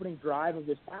the opening drive of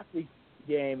this past week's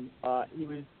game.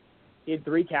 He had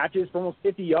 3 catches for almost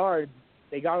 50 yards.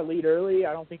 They got a lead early.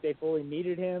 I don't think they fully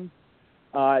needed him.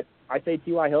 I say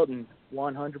T.Y. Hilton,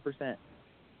 100%.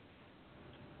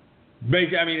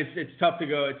 I mean, it's tough to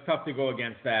go. It's tough to go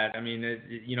against that. I mean,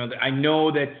 I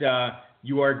know that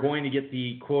you are going to get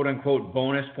the quote unquote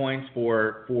bonus points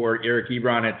for Eric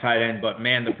Ebron at tight end, but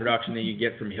man, the production that you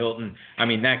get from Hilton, I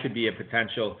mean, that could be a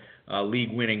potential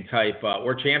league winning type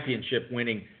or championship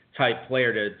winning type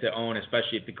player to own,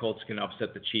 especially if the Colts can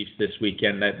upset the Chiefs this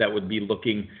weekend. That would be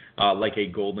looking like a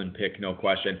golden pick, no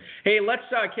question. Hey, let's,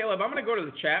 Caleb, I'm going to go to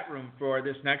the chat room for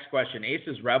this next question.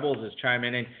 Aces Rebels is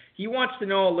chiming in. He wants to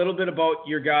know a little bit about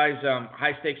your guys'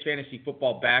 high-stakes fantasy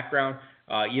football background,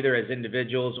 either as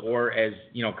individuals or as,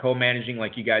 co-managing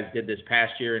like you guys did this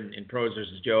past year in Pros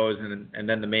versus Joes and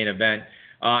then the main event.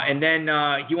 And then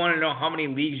he wanted to know how many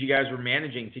leagues you guys were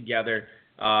managing together,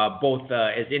 both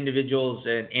as individuals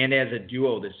and as a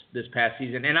duo this past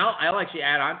season. And I'll actually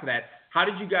add on to that. How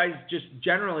did you guys just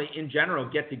in general,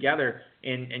 get together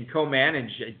and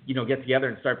co-manage, get together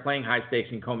and start playing high stakes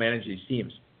and co-manage these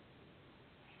teams?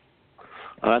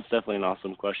 That's definitely an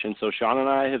awesome question. So Sean and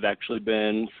I have actually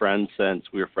been friends since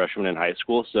we were freshmen in high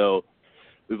school. So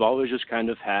we've always just kind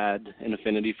of had an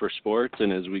affinity for sports.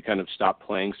 And as we kind of stopped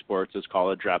playing sports as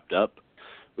college wrapped up,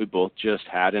 we both just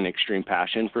had an extreme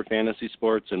passion for fantasy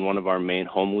sports. And one of our main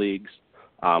home leagues,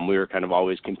 we were kind of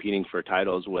always competing for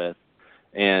titles with.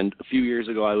 And a few years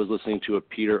ago, I was listening to a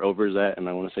Peter Overzet and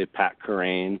I want to say Pat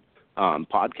Corain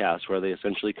podcast where they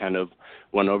essentially kind of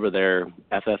went over their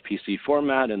FFPC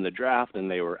format in the draft, and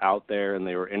they were out there and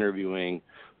they were interviewing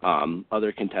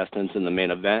other contestants in the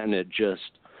main event, and it just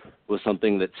was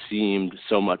something that seemed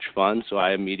so much fun. So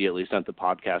I immediately sent the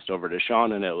podcast over to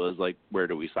Sean, and it was like, where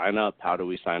do we sign up? How do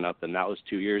we sign up? And that was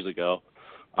 2 years ago.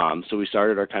 So we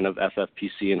started our kind of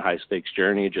FFPC and high stakes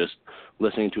journey, just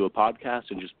listening to a podcast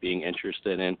and just being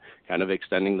interested in kind of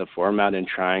extending the format and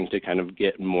trying to kind of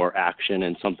get more action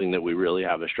in something that we really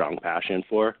have a strong passion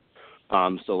for.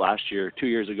 So last year, 2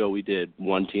 years ago, we did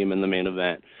one team in the main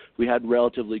event. We had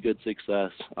relatively good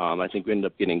success. I think we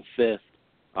ended up getting 5th.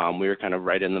 We were kind of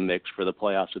right in the mix for the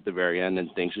playoffs at the very end, and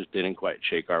things just didn't quite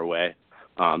shake our way.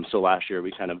 So last year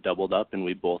we kind of doubled up, and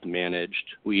we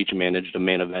each managed a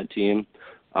main event team.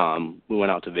 We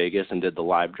went out to Vegas and did the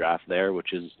live draft there,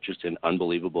 which is just an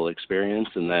unbelievable experience.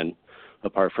 And then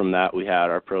apart from that, we had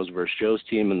our Pros versus Joes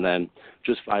team, and then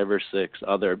just 5 or 6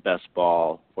 other best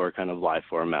ball or kind of live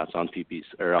formats on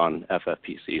on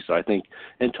FFPC. So I think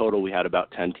in total we had about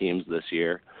 10 teams this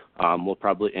year. We'll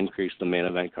probably increase the main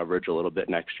event coverage a little bit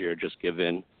next year, just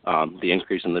given the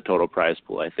increase in the total prize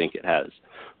pool. I think it has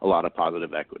a lot of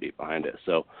positive equity behind it.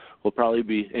 So we'll probably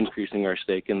be increasing our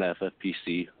stake in the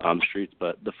FFPC streets,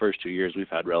 but the first 2 years we've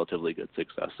had relatively good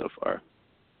success so far.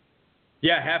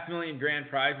 Yeah, $500,000 grand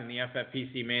prize in the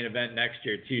FFPC main event next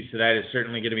year too. So that is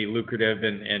certainly going to be lucrative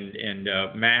and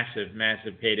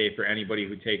massive payday for anybody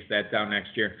who takes that down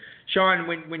next year. Sean,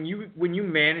 when you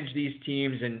manage these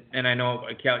teams, and I know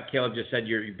Caleb just said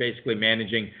you're basically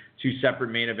managing 2 separate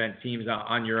main event teams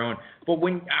on your own, but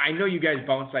when I know you guys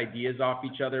bounce ideas off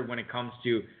each other when it comes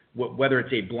to whether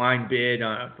it's a blind bid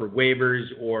for waivers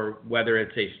or whether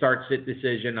it's a start-sit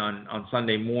decision on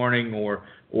Sunday morning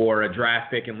or a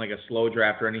draft pick in like a slow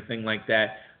draft or anything like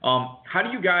that. How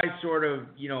do you guys sort of,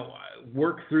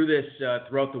 work through this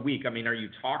throughout the week? I mean, are you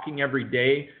talking every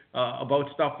day about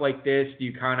stuff like this? Do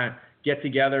you kind of get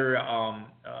together,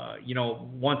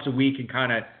 once a week and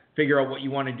kind of figure out what you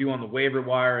want to do on the waiver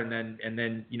wire, and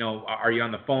then are you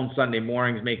on the phone Sunday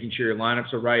mornings making sure your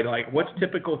lineups are right? Like, what's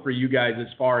typical for you guys as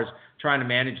far as trying to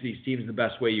manage these teams the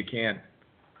best way you can?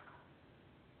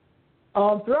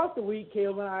 Throughout the week,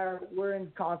 Caleb and we're in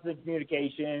constant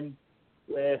communication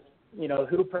with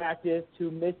who practiced, who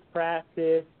missed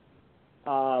practice,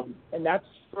 and that's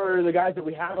for the guys that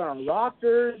we have on our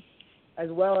rosters, as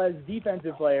well as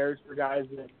defensive players for guys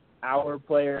that our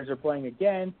players are playing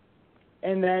against.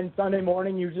 And then Sunday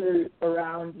morning, usually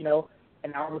around,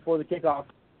 an hour before the kickoff,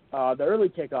 the early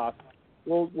kickoff,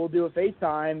 we'll do a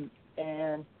FaceTime.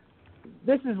 And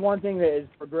this is one thing that has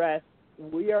progressed.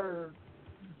 We are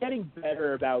getting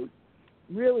better about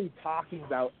really talking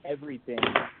about everything.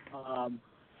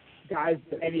 Guys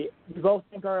that maybe we both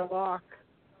think are a lock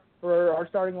for our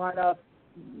starting lineup,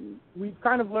 we've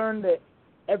kind of learned that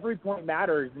every point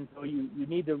matters, and so you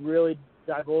need to really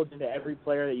divulge into every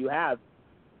player that you have.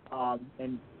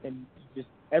 And just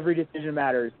every decision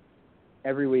matters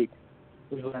every week.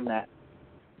 We've learned that.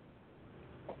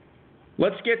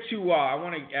 Let's get to, I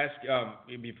want to ask,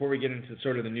 before we get into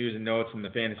sort of the news and notes and the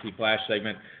Fantasy Flash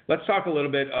segment, let's talk a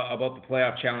little bit about the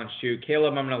playoff challenge too.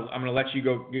 Caleb, I'm gonna let you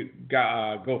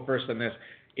go first on this.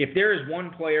 If there is one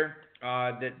player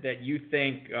that you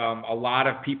think a lot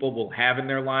of people will have in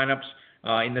their lineups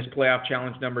in this playoff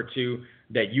challenge number 2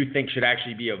 that you think should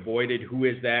actually be avoided, who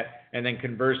is that? And then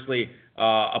conversely,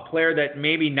 a player that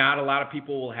maybe not a lot of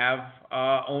people will have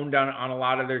owned on a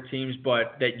lot of their teams,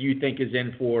 but that you think is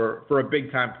in for a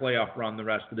big-time playoff run the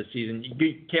rest of the season.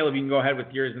 Caleb, you can go ahead with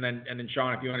yours, and then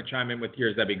Sean, if you want to chime in with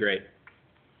yours, that'd be great.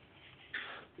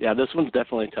 Yeah, this one's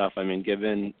definitely tough. I mean,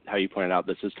 given how you pointed out,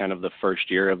 this is kind of the first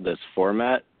year of this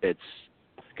format. It's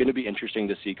going to be interesting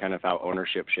to see kind of how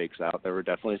ownership shakes out. There were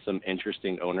definitely some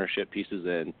interesting ownership pieces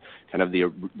in kind of the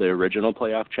original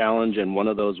playoff challenge, and one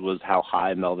of those was how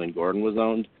high Melvin Gordon was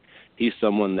owned. He's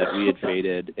someone that we had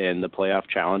faded in the playoff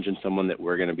challenge and someone that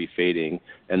we're going to be fading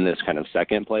in this kind of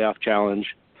second playoff challenge.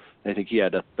 I think he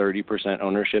had a 30%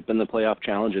 ownership in the playoff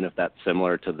challenge, and if that's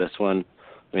similar to this one,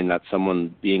 I mean, that's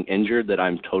someone being injured that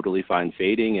I'm totally fine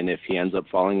fading, and if he ends up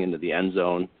falling into the end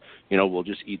zone, we'll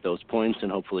just eat those points,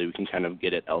 and hopefully we can kind of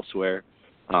get it elsewhere.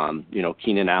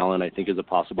 Keenan Allen, I think, is a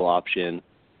possible option,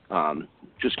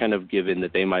 just kind of given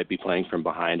that they might be playing from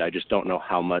behind. I just don't know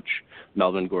how much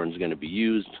Melvin Gordon's going to be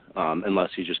used unless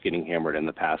he's just getting hammered in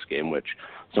the pass game, which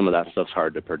some of that stuff's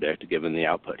hard to predict given the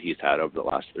output he's had over the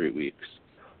last 3 weeks.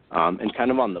 And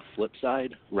kind of on the flip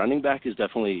side, running back is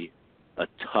definitely a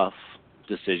tough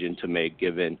decision to make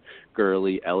given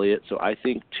Gurley, Elliott. So I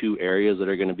think 2 areas that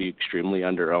are going to be extremely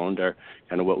underowned are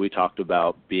kind of what we talked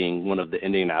about being one of the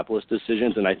Indianapolis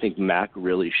decisions, and I think Mac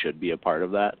really should be a part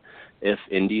of that. If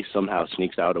Indy somehow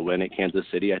sneaks out a win at Kansas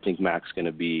City, I think Mac's going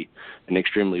to be an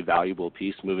extremely valuable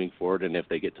piece moving forward, and if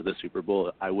they get to the Super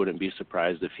Bowl, I wouldn't be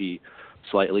surprised if he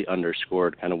slightly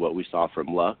underscored kind of what we saw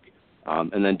from Luck.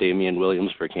 And then Damian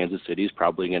Williams for Kansas City is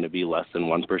probably going to be less than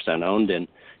 1% owned, and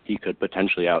he could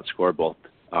potentially outscore both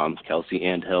Kelsey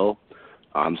and Hill.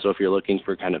 So if you're looking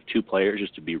for kind of 2 players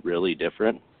just to be really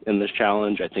different in this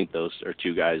challenge, I think those are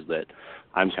 2 guys that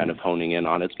I'm kind of honing in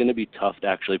on. It's going to be tough to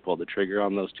actually pull the trigger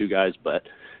on those 2 guys, but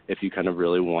if you kind of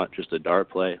really want just a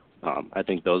dart play, I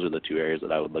think those are the 2 areas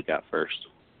that I would look at first.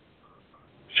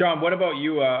 Sean, what about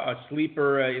you? A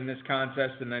sleeper in this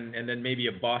contest, and then maybe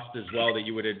a bust as well that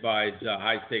you would advise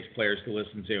high stakes players to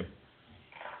listen to.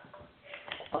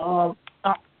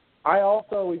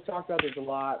 We've talked about this a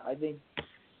lot. I think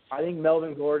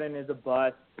Melvin Gordon is a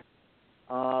bust.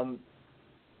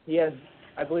 He has,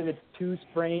 I believe it's 2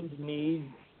 sprained knees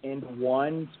and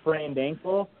 1 sprained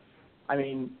ankle. I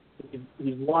mean,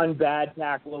 he's 1 bad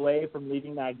tackle away from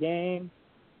leaving that game.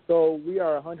 So we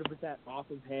are 100% off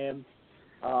of him.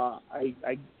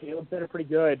 Caleb said it pretty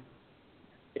good.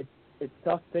 It's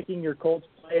tough picking your Colts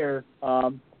player.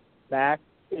 Mac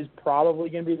is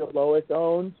probably going to be the lowest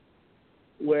owned,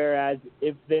 whereas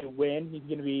if they win, he's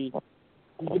going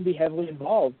to be heavily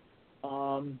involved.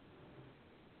 I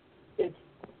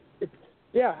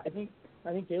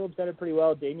think Caleb said it pretty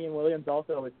well. Damian Williams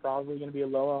also is probably going to be a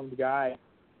low owned guy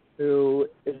who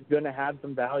is going to have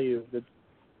some value.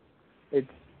 It's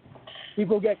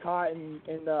people get caught in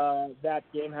that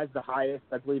game has the highest,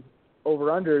 I believe,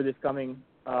 over-under this coming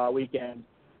weekend.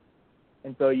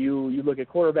 And so you look at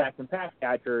quarterbacks and pass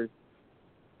catchers,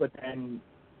 but then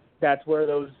that's where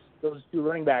those two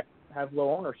running backs have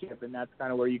low ownership, and that's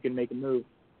kind of where you can make a move.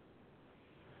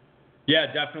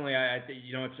 Yeah, definitely. I think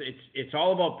it's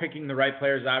all about picking the right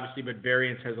players, obviously, but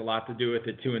variance has a lot to do with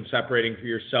it too, and separating for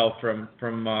yourself from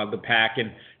the pack,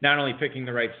 and not only picking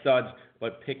the right studs,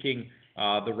 but picking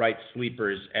the right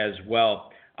sleepers as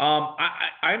well.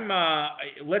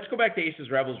 Let's go back to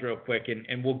Aces Rebels real quick,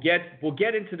 and we'll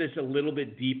get into this a little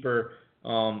bit deeper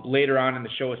later on in the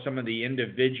show with some of the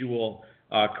individual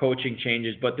coaching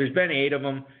changes, but there's been 8 of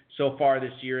them so far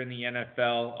this year in the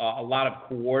NFL. A lot of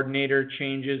coordinator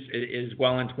changes as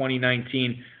well in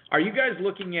 2019. Are you guys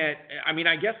looking at, I mean,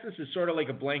 I guess this is sort of like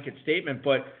a blanket statement,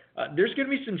 but there's going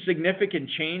to be some significant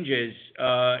changes,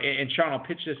 and Sean, I'll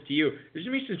pitch this to you. There's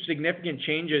going to be some significant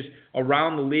changes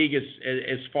around the league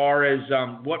as far as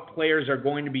what players are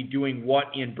going to be doing what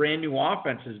in brand new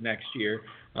offenses next year.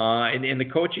 And the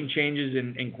coaching changes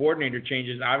and coordinator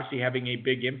changes obviously having a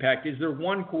big impact. Is there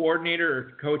one coordinator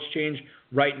or coach change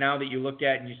right now that you look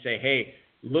at and you say, hey,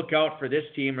 look out for this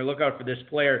team or look out for this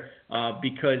player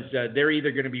because they're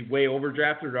either going to be way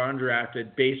overdrafted or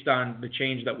undrafted based on the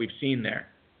change that we've seen there?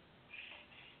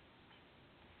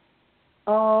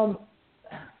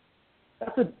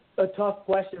 That's a tough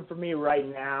question for me right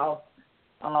now.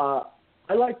 I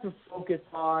like to focus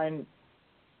on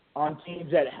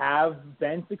teams that have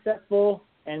been successful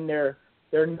and they're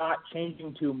not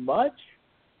changing too much.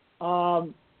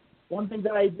 One thing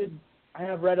that I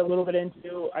have read a little bit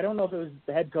into, I don't know if it was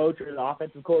the head coach or the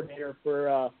offensive coordinator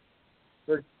for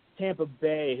Tampa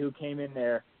Bay who came in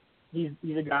there. He's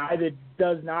a guy that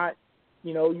does not,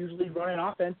 usually run an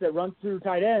offense that runs through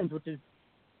tight ends, which is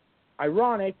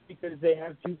ironic because they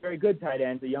have 2 very good tight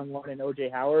ends, a young one in O.J.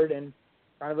 Howard and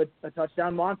kind of a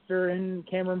touchdown monster in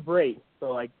Cameron Brate.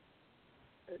 So,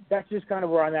 that's just kind of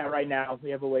where I'm at right now. We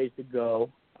have a ways to go.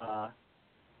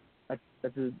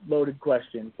 That's a loaded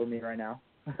question for me right now.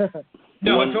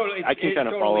 No, totally. I can kind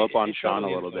of follow up on Sean a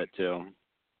little bit too.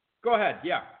 Go ahead.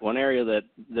 Yeah. One area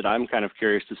that I'm kind of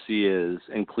curious to see is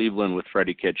in Cleveland with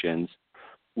Freddie Kitchens.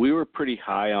 We were pretty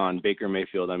high on Baker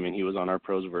Mayfield. I mean, he was on our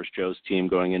Pros vs. Joe's team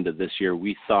going into this year.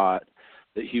 We thought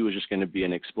that he was just going to be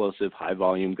an explosive,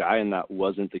 high-volume guy, and that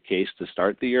wasn't the case to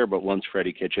start the year. But once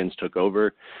Freddie Kitchens took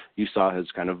over, you saw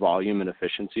his kind of volume and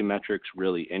efficiency metrics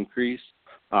really increase.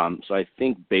 So I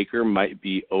think Baker might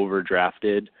be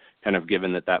overdrafted, kind of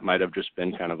given that might have just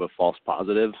been kind of a false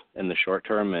positive in the short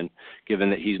term, and given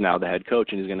that he's now the head coach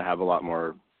and he's going to have a lot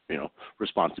more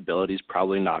responsibilities,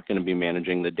 probably not going to be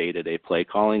managing the day-to-day play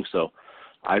calling. So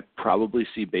I probably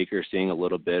see Baker seeing a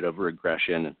little bit of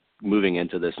regression moving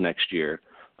into this next year,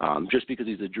 just because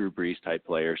he's a Drew Brees type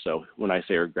player. So when I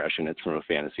say regression, it's from a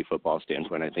fantasy football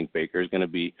standpoint. I think Baker is going to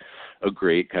be a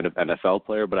great kind of NFL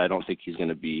player, but I don't think he's going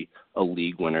to be a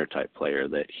league winner type player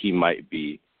that he might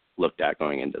be looked at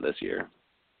going into this year.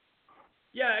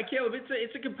 Yeah, Caleb,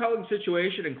 it's a compelling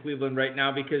situation in Cleveland right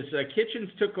now because Kitchens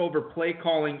took over play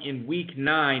calling in Week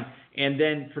 9, and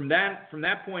then from that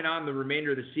point on, the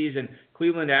remainder of the season,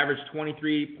 Cleveland averaged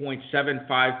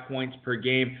 23.75 points per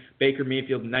game. Baker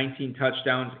Mayfield 19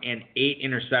 touchdowns and 8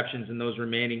 interceptions in those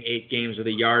remaining 8 games with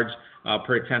a yards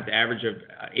per attempt average of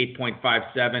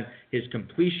 8.57. His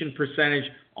completion percentage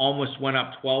almost went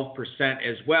up 12%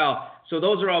 as well. So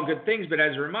those are all good things, but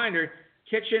as a reminder,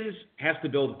 Kitchens has to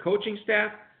build a coaching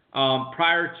staff.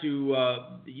 Prior to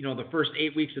the first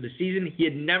 8 weeks of the season, he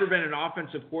had never been an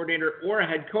offensive coordinator or a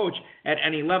head coach at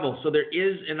any level. So there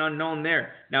is an unknown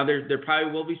there. Now there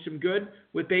probably will be some good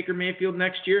with Baker Mayfield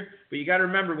next year, but you got to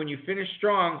remember when you finish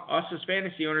strong, us as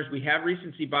fantasy owners, we have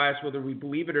recency bias whether we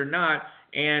believe it or not.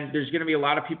 And there's going to be a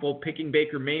lot of people picking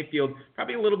Baker Mayfield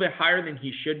probably a little bit higher than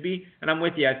he should be. And I'm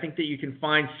with you. I think that you can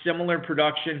find similar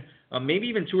production, maybe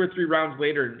even 2 or 3 rounds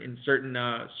later in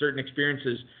certain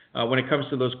experiences when it comes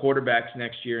to those quarterbacks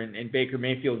next year. And Baker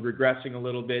Mayfield regressing a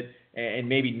little bit and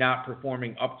maybe not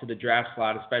performing up to the draft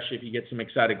slot, especially if you get some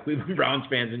excited Cleveland Browns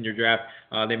fans in your draft.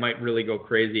 They might really go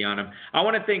crazy on him. I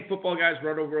want to thank Football Guys,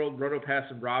 Roto World, Roto Pass,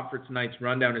 and Rob for tonight's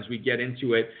rundown as we get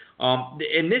into it.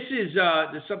 And this is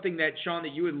something that, Sean,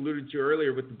 that you had alluded to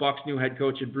earlier with the Bucs' new head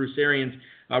coach and Bruce Arians.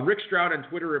 Rick Stroud on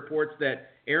Twitter reports that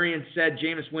Arians said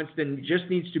Jameis Winston just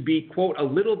needs to be, quote, a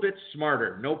little bit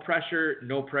smarter. No pressure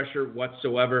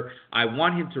whatsoever. I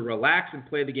want him to relax and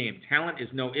play the game. Talent is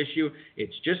no issue.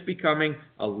 It's just becoming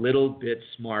a little bit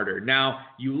smarter. Now,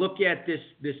 you look at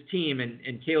this team, and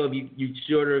Caleb, you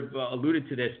sort of alluded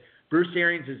to this. Bruce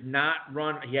Arians has not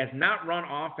run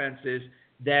offenses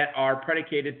that are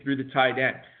predicated through the tight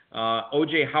end.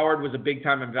 O.J. Howard was a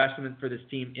big-time investment for this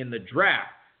team in the draft.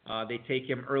 they take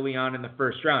him early on in the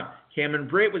first round. Cameron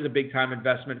Brate was a big-time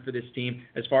investment for this team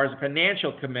as far as a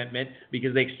financial commitment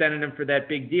because they extended him for that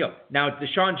big deal. Now,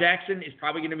 Deshaun Jackson is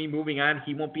probably going to be moving on.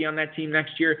 He won't be on that team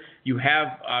next year. You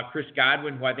have Chris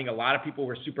Godwin, who I think a lot of people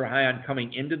were super high on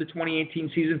coming into the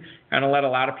 2018 season, kind of let a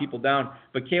lot of people down.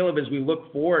 But, Caleb, as we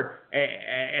look forward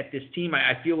at this team,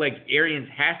 I feel like Arians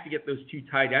has to get those two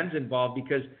tight ends involved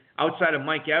because outside of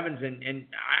Mike Evans, and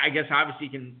I guess obviously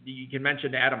you can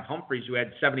mention Adam Humphries, who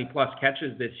had 70-plus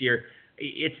catches this year.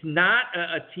 It's not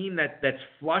a team that's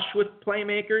flush with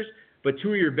playmakers, but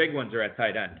two of your big ones are at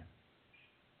tight end.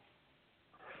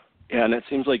 Yeah, and it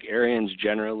seems like Arians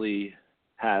generally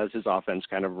has his offense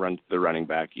kind of run to the running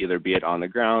back, either be it on the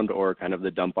ground or kind of the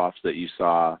dump-offs that you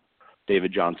saw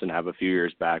David Johnson have a few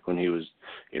years back when he was,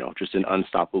 just an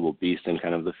unstoppable beast in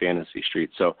kind of the fantasy street.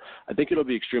 So I think it'll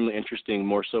be extremely interesting,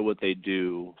 more so what they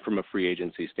do from a free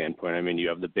agency standpoint. I mean, you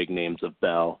have the big names of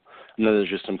Bell, and then there's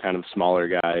just some kind of smaller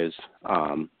guys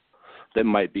that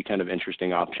might be kind of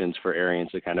interesting options for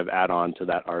Arians to kind of add on to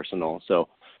that arsenal. So,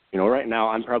 right now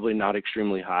I'm probably not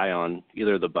extremely high on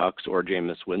either the Bucs or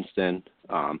Jameis Winston.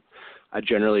 I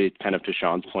generally, kind of to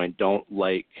Sean's point, don't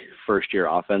like first-year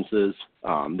offenses.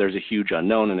 There's a huge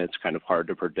unknown, and it's kind of hard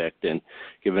to predict. And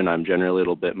given I'm generally a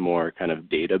little bit more kind of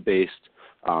data-based,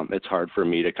 it's hard for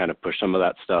me to kind of push some of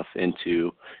that stuff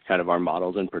into kind of our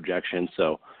models and projections.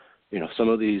 So, some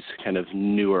of these kind of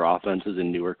newer offenses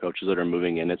and newer coaches that are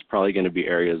moving in, it's probably going to be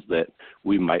areas that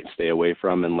we might stay away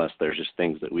from unless there's just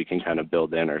things that we can kind of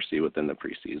build in or see within the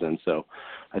preseason. So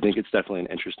I think it's definitely an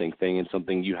interesting thing and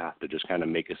something you have to just kind of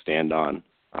make a stand on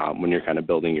when you're kind of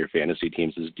building your fantasy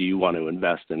teams is, do you want to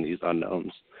invest in these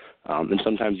unknowns? And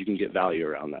sometimes you can get value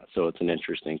around that. So it's an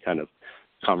interesting kind of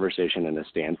conversation and a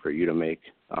stand for you to make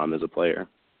as a player.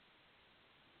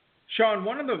 Sean,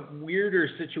 one of the weirder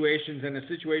situations, and a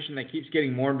situation that keeps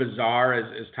getting more bizarre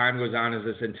as time goes on, is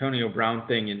this Antonio Brown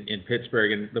thing in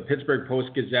Pittsburgh. And the Pittsburgh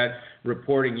Post-Gazette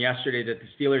reporting yesterday that the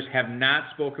Steelers have not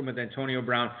spoken with Antonio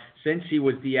Brown since he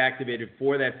was deactivated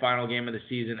for that final game of the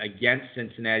season against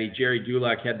Cincinnati. Jerry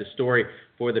Dulac had the story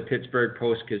for the Pittsburgh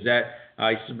Post-Gazette.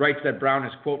 He writes that Brown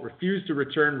has, quote, refused to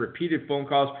return repeated phone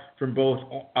calls from both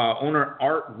owner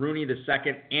Art Rooney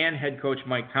II and head coach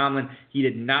Mike Tomlin. He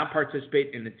did not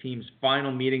participate in the team's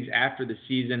final meetings after the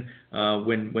season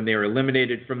when they were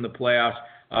eliminated from the playoffs.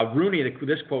 Rooney,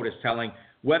 this quote is telling,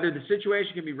 whether the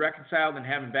situation can be reconciled and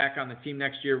have him back on the team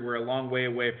next year, we're a long way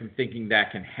away from thinking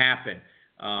that can happen.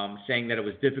 Saying that it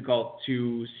was difficult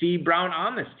to see Brown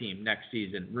on this team next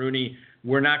season. Rooney,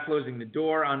 we're not closing the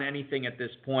door on anything at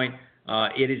this point.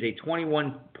 It is a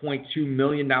 $21.2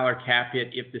 million cap hit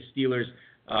if the Steelers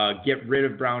get rid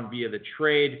of Brown via the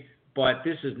trade, but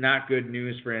this is not good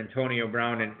news for Antonio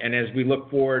Brown. And as we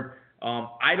look forward,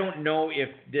 I don't know if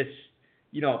this,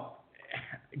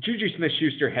 Juju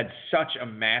Smith-Schuster had such a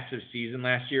massive season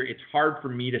last year. It's hard for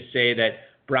me to say that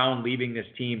Brown leaving this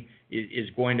team is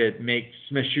going to make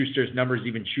Smith-Schuster's numbers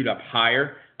even shoot up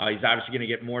higher. He's obviously going to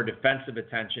get more defensive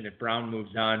attention if Brown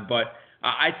moves on. But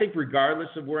I think regardless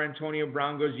of where Antonio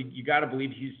Brown goes, you got to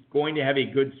believe he's going to have a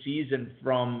good season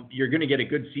you're going to get a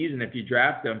good season if you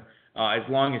draft him, as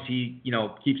long as he,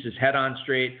 keeps his head on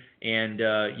straight and,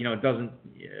 doesn't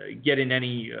get in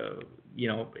any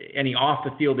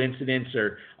off-the-field incidents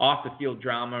or off-the-field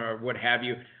drama or what have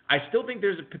you. I still think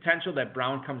there's a potential that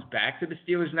Brown comes back to the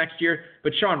Steelers next year.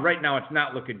 But, Sean, right now it's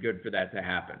not looking good for that to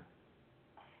happen.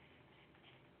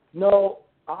 No,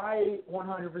 I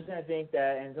 100% think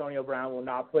that Antonio Brown will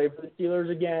not play for the Steelers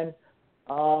again.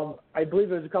 I believe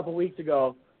it was a couple weeks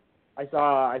ago I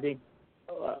saw,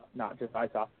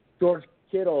 George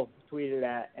Kittle tweeted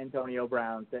at Antonio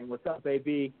Brown saying, "What's up,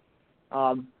 AB?"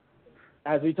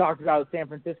 As we talked about San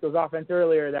Francisco's offense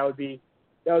earlier, that would be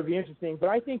interesting. But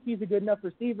I think he's a good enough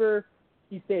receiver.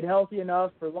 He stayed healthy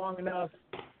enough for long enough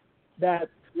that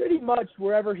pretty much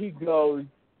wherever he goes,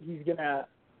 he's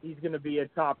gonna be a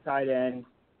top tight end,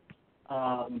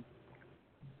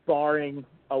 barring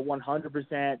a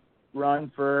 100%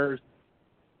 run first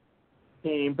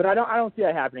team. But I don't see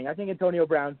that happening. I think Antonio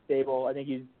Brown's stable. I think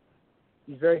he's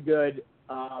very good.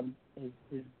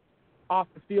 His off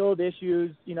the field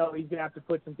issues, he's gonna have to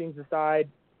put some things aside.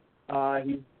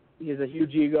 He has a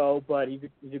huge ego, but he's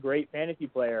a great fantasy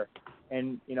player.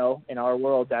 And, in our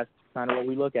world, that's kind of what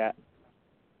we look at.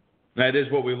 That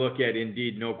is what we look at,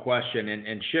 indeed, no question.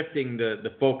 And shifting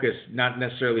the focus, not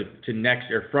necessarily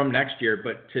to from next year,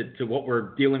 but to what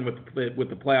we're dealing with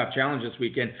the playoff challenge this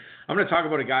weekend. I'm going to talk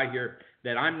about a guy here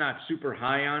that I'm not super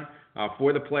high on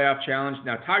for the playoff challenge.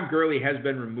 Now, Todd Gurley has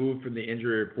been removed from the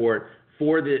injury report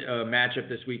for the matchup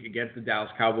this week against the Dallas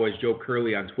Cowboys. Joe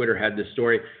Curley on Twitter had this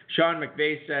story. Sean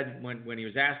McVay said when he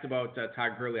was asked about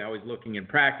Todd Gurley, how he's looking in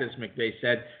practice, McVay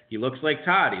said, he looks like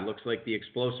Todd. He looks like the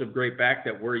explosive great back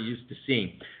that we're used to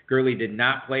seeing. Gurley did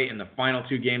not play in the final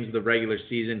 2 games of the regular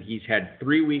season. He's had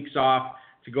 3 weeks off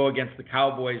to go against the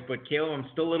Cowboys. But, Caleb, I'm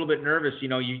still a little bit nervous.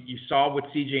 You saw what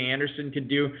C.J. Anderson could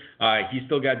do. He's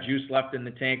still got juice left in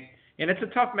the tank. And it's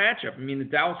a tough matchup. I mean, the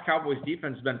Dallas Cowboys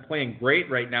defense has been playing great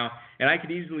right now, and I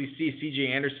could easily see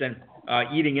C.J. Anderson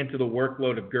eating into the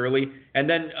workload of Gurley. And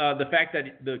then the fact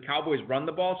that the Cowboys run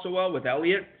the ball so well with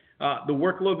Elliott, the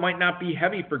workload might not be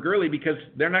heavy for Gurley because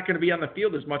they're not going to be on the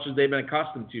field as much as they've been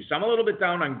accustomed to. So I'm a little bit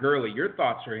down on Gurley. Your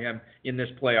thoughts for him in this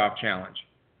playoff challenge?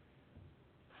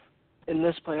 In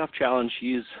this playoff challenge,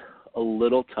 he's a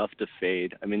little tough to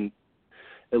fade. I mean,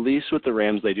 at least with the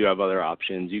Rams, they do have other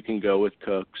options. You can go with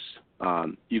Cooks.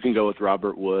 You can go with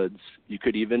Robert Woods. You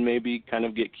could even maybe kind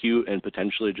of get cute and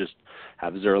potentially just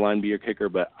have Zerline be your kicker,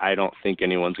 but I don't think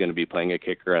anyone's going to be playing a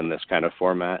kicker in this kind of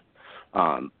format.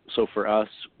 So for us,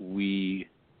 we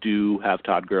do have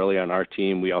Todd Gurley on our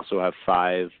team. We also have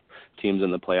 5 teams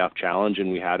in the playoff challenge,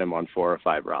 and we had him on 4 or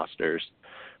 5 rosters.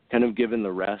 Kind of given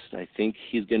the rest, I think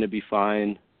he's going to be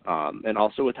fine. And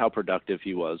also with how productive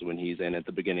he was when he's in at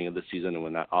the beginning of the season and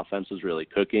when that offense was really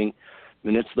cooking. I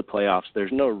mean, it's the playoffs.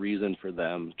 There's no reason for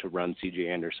them to run C.J.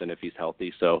 Anderson if he's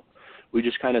healthy. So we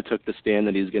just kind of took the stand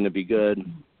that he's going to be good.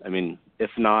 I mean, if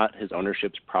not, his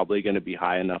ownership's probably going to be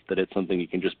high enough that it's something you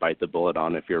can just bite the bullet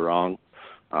on if you're wrong,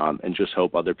 and just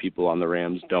hope other people on the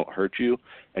Rams don't hurt you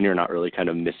and you're not really kind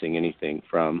of missing anything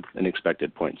from an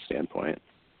expected point standpoint.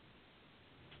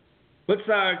 Let's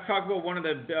talk about one of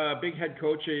the big head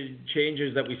coach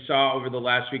changes that we saw over the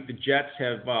last week. The Jets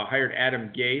have hired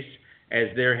Adam Gase as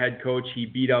their head coach. He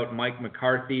beat out Mike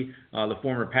McCarthy, the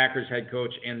former Packers head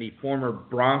coach, and the former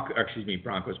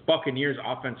Buccaneers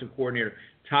offensive coordinator,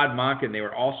 Todd Monken. They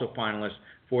were also finalists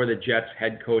for the Jets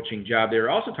head coaching job. They were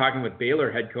also talking with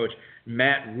Baylor head coach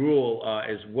Matt Rule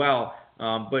as well.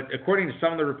 But according to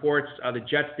some of the reports, the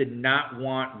Jets did not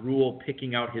want Rule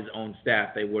picking out his own staff.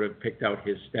 They would have picked out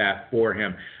his staff for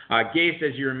him. Gase,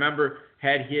 as you remember,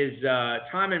 had his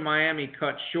time in Miami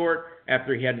cut short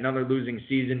after he had another losing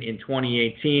season in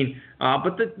 2018.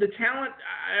 But the talent,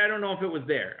 I don't know if it was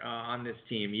there on this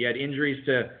team. He had injuries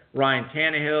to Ryan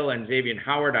Tannehill and Xavier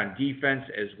Howard on defense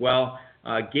as well.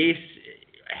 Gase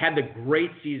had the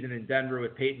great season in Denver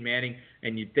with Peyton Manning,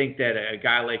 and you'd think that a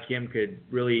guy like him could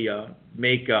really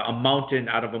make a mountain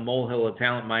out of a molehill of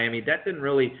talent in Miami. That didn't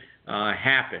really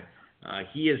happen.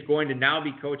 He is going to now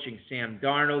be coaching Sam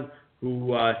Darnold,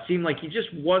 who seemed like he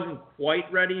just wasn't quite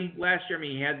ready last year. I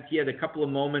mean, he had a couple of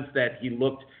moments that he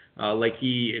looked like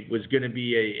he was going to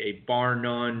be a bar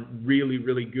none, really,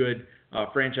 really good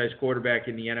franchise quarterback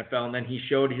in the NFL, and then he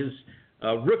showed his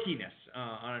rookiness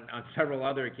on several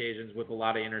other occasions with a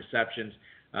lot of interceptions.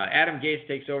 Adam Gase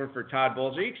takes over for Todd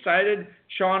Bowles. Are you excited,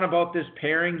 Sean, about this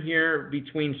pairing here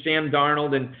between Sam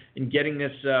Darnold and getting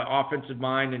this offensive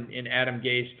mind and Adam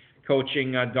Gase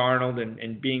coaching Darnold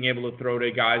and being able to throw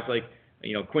to guys like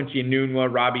Quincy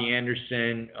Enunwa, Robbie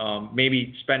Anderson,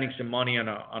 maybe spending some money on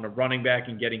a running back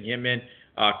and getting him in?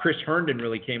 Chris Herndon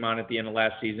really came on at the end of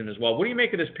last season as well. What do you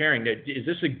make of this pairing? Is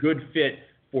this a good fit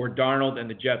for Darnold and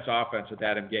the Jets offense with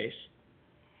Adam Gase?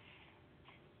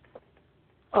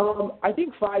 I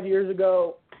think 5 years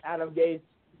ago, Adam Gase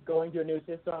going to a new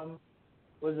system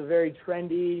was a very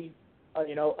trendy,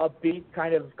 upbeat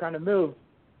kind of move.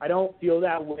 I don't feel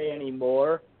that way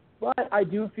anymore, but I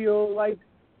do feel like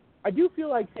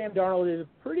Sam Darnold is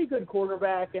a pretty good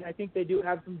quarterback, and I think they do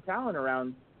have some talent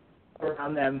around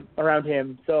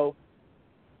him. So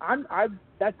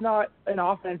that's not an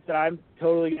offense that I'm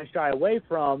totally going to shy away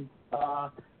from.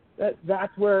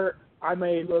 That's where I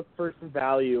may look for some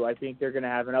value. I think they're going to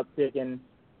have an uptick in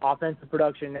offensive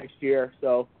production next year.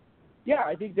 So, yeah,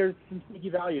 I think there's some sneaky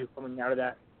value coming out of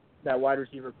that wide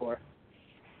receiver core.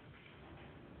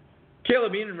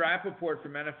 Caleb, Ian Rappaport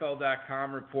from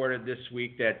NFL.com reported this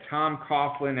week that Tom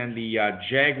Coughlin and the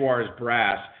Jaguars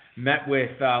brass met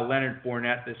with Leonard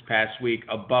Fournette this past week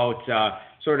about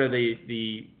sort of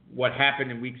the what happened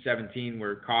in Week 17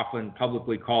 where Coughlin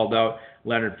publicly called out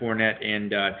Leonard Fournette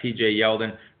and T.J.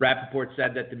 Yeldon. Rappaport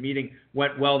said that the meeting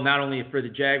went well not only for the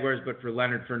Jaguars but for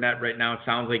Leonard Fournette. Right now it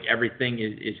sounds like everything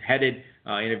is headed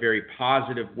in a very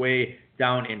positive way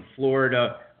down in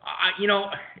Florida.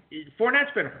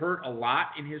 Fournette's been hurt a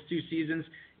lot in his 2 seasons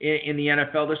in the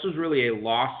NFL. This was really a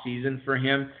lost season for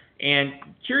him. And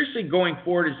curiously going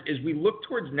forward, as we look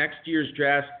towards next year's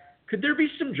draft, could there be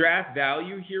some draft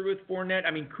value here with Fournette?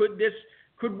 I mean, could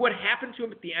Could what happened to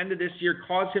him at the end of this year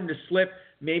cause him to slip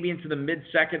maybe into the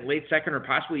mid-second, late second, or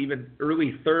possibly even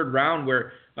early third round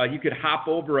where you could hop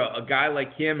over a guy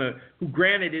like him who,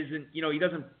 granted, isn't, he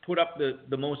doesn't put up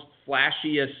the most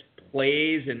flashiest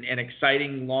plays and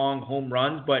exciting long home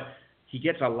runs, but he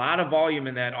gets a lot of volume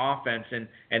in that offense,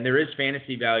 and there is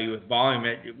fantasy value with volume.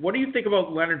 What do you think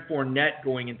about Leonard Fournette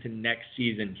going into next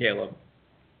season, Caleb?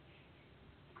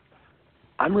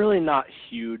 I'm really not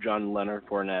huge on Leonard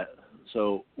Fournette.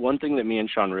 So one thing that me and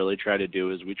Sean really try to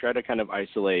do is we try to kind of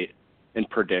isolate and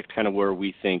predict kind of where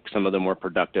we think some of the more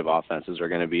productive offenses are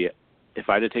going to be. If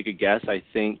I had to take a guess, I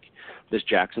think this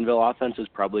Jacksonville offense is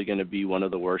probably going to be one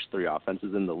of the worst 3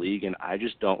 offenses in the league, and I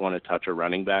just don't want to touch a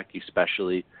running back,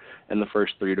 especially in the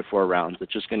first 3 to 4 rounds.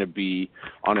 It's just going to be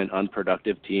on an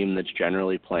unproductive team that's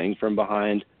generally playing from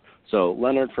behind. So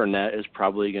Leonard Fournette is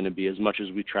probably going to be, as much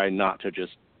as we try not to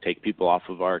just take people off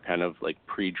of our kind of like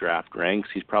pre-draft ranks,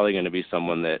 he's probably going to be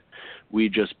someone that we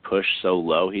just push so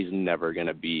low he's never going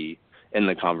to be in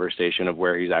the conversation of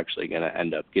where he's actually going to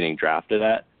end up getting drafted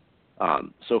at.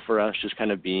 So for us, just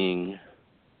kind of being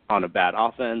on a bad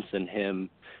offense and him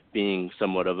being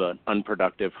somewhat of an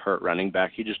unproductive hurt running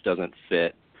back, he just doesn't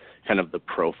fit kind of the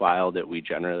profile that we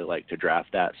generally like to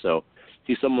draft at. So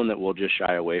he's someone that we'll just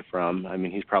shy away from. I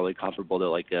mean, he's probably comparable to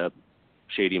like a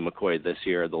Shady McCoy this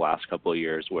year, the last couple of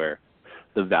years, where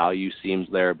the value seems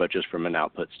there, but just from an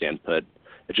output standpoint,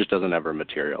 it just doesn't ever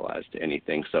materialize to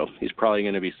anything. So he's probably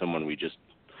going to be someone we just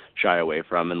shy away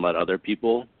from and let other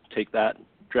people take that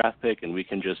draft pick, and we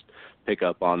can just pick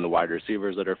up on the wide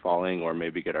receivers that are falling or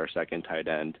maybe get our second tight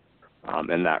end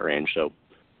in that range. So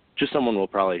just someone we'll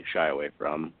probably shy away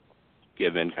from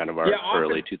given kind of our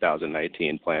early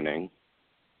 2019 planning.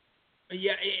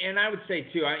 Yeah, and I would say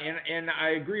too, and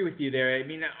I agree with you there. I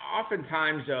mean,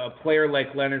 oftentimes a player like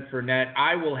Leonard Fournette,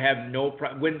 I will have no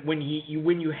problem when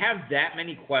you have that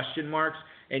many question marks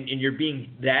and you're being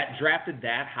drafted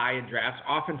that high in drafts.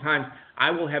 Oftentimes,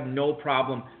 I will have no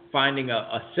problem finding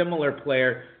a similar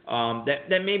player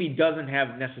that maybe doesn't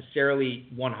have necessarily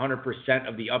 100%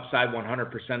 of the upside,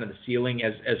 100% of the ceiling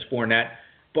as Fournette,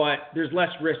 but there's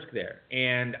less risk there,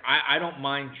 and I don't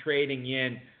mind trading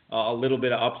in a little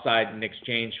bit of upside in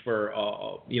exchange for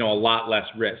a lot less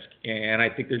risk. And I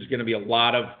think there's going to be a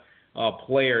lot of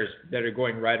players that are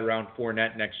going right around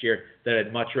Fournette next year that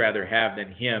I'd much rather have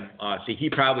than him. So he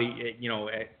probably,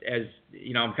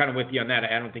 I'm kind of with you on that.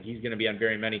 I don't think he's going to be on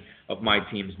very many of my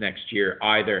teams next year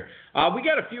either. We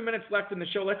got a few minutes left in the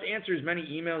show. Let's answer as many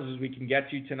emails as we can get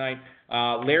to tonight.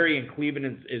 Larry in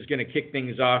Cleveland is going to kick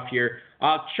things off here.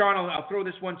 Sean, I'll throw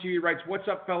this one to you. He writes, "What's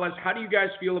up, fellas? How do you guys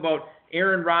feel about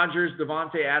Aaron Rodgers,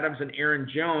 Devontae Adams, and Aaron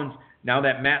Jones now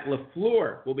that Matt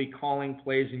LaFleur will be calling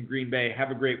plays in Green Bay?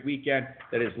 Have a great weekend."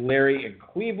 That is Larry in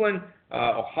Cleveland,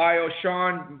 Ohio.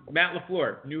 Sean, Matt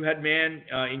LaFleur, new head man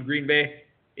in Green Bay.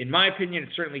 In my opinion, it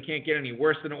certainly can't get any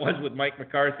worse than it was with Mike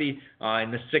McCarthy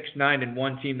in the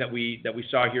 6-9-1 team that we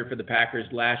saw here for the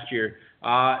Packers last year.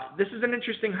 This is an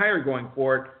interesting hire going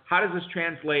forward. How does this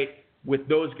translate with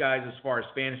those guys as far as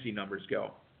fantasy numbers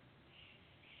go?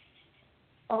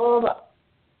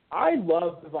 I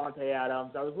love Devontae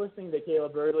Adams. I was listening to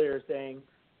Caleb earlier saying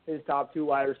his top 2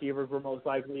 wide receivers were most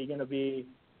likely going to be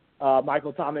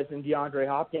Michael Thomas and DeAndre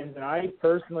Hopkins, and I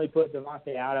personally put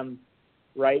Devontae Adams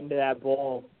right into that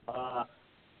bowl.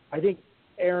 I think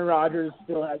Aaron Rodgers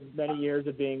still has many years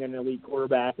of being an elite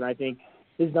quarterback, and I think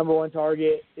his number 1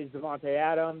 target is Devontae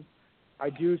Adams. I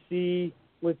do see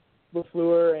with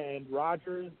LaFleur and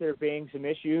Rodgers there being some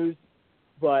issues,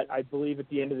 but I believe at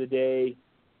the end of the day,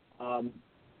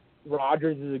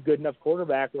 Rodgers is a good enough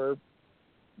quarterback where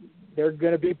they're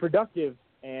going to be productive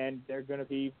and they're going to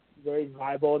be very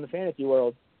viable in the fantasy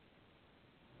world.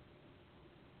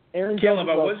 Aaron Caleb,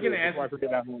 Jones, I was going to ask.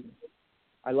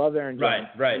 I love Aaron Jones.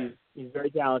 Right. He's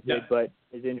very talented, but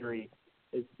his injury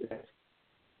is.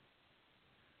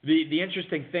 The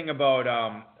interesting thing about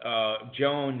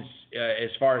Jones, as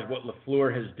far as what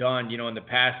LaFleur has done, in the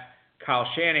past, Kyle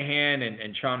Shanahan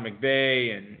and Sean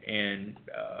McVay and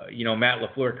Matt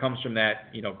LaFleur comes from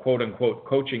that, quote unquote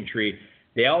coaching tree.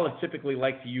 They all have typically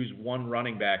like to use one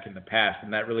running back in the past,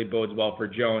 and that really bodes well for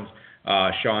Jones.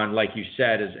 Sean, like you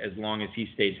said, as long as he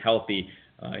stays healthy,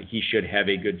 he should have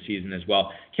a good season as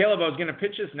well. Caleb, I was going to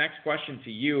pitch this next question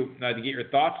to you to get your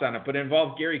thoughts on it, but it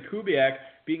involves Gary Kubiak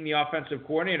being the offensive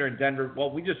coordinator in Denver.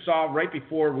 Well, we just saw right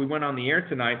before we went on the air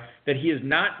tonight that he is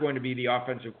not going to be the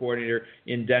offensive coordinator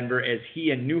in Denver, as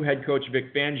he and new head coach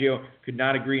Vic Fangio could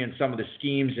not agree on some of the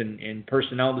schemes and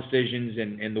personnel decisions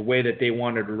and the way that they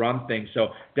wanted to run things. So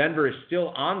Denver is still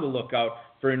on the lookout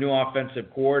for a new offensive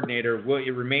coordinator.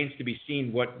 It remains to be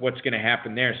seen what's going to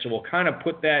happen there. So we'll kind of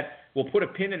put a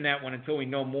pin in that one until we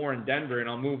know more in Denver. And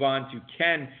I'll move on to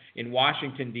Ken in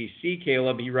Washington, D.C.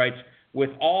 Caleb, he writes,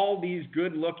 with all these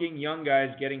good-looking young guys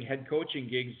getting head coaching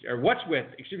gigs, or what's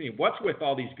with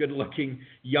all these good-looking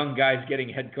young guys getting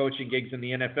head coaching gigs in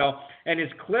the NFL? And is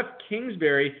Cliff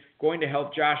Kingsbury going to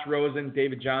help Josh Rosen,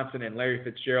 David Johnson, and Larry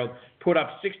Fitzgerald put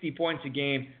up 60 points a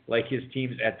game like his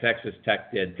teams at Texas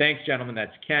Tech did? Thanks, gentlemen.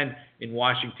 That's Ken in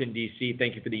Washington, D.C.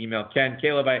 Thank you for the email, Ken.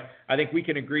 Caleb, I think we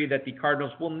can agree that the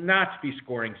Cardinals will not be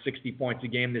scoring 60 points a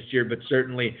game this year, but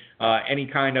certainly any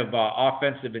kind of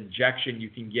offensive injection you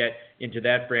can get into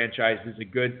that franchise is a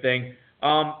good thing.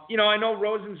 I know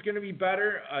Rosen's going to be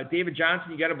better. David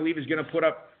Johnson, you got to believe, is going to put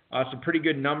up some pretty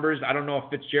good numbers. I don't know if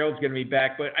Fitzgerald's going to be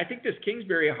back, but I think this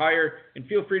Kingsbury hire, and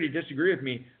feel free to disagree with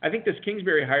me, I think this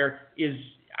Kingsbury hire is,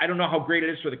 I don't know how great it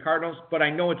is for the Cardinals, but I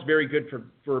know it's very good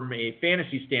from a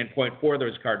fantasy standpoint for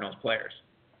those Cardinals players.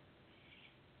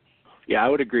 Yeah, I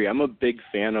would agree. I'm a big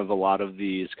fan of a lot of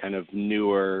these kind of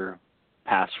newer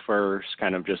pass first,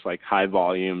 kind of just like high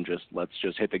volume, just let's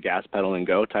just hit the gas pedal and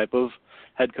go type of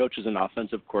head coaches and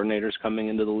offensive coordinators coming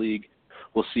into the league.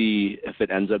 We'll see if it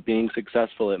ends up being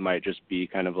successful. It might just be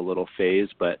kind of a little phase,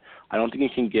 but I don't think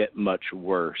it can get much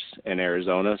worse in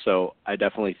Arizona. So I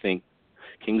definitely think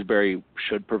Kingsbury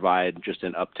should provide just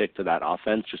an uptick to that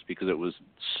offense just because it was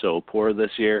so poor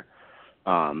this year.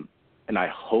 And I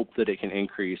hope that it can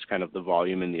increase kind of the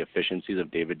volume and the efficiencies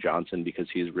of David Johnson because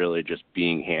he's really just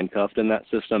being handcuffed in that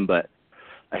system. But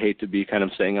I hate to be kind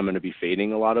of saying I'm going to be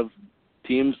fading a lot of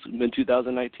teams in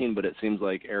 2019, but it seems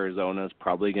like Arizona is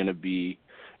probably going to be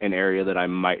an area that I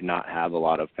might not have a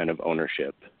lot of kind of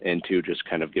ownership into, just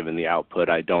kind of given the output.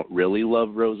 I don't really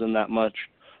love Rosen that much.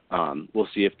 We'll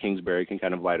see if Kingsbury can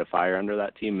kind of light a fire under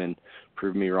that team and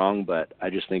prove me wrong, but I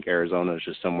just think Arizona is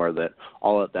just somewhere that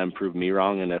I'll let them prove me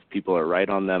wrong, and if people are right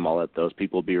on them, I'll let those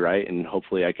people be right, and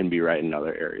hopefully I can be right in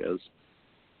other areas.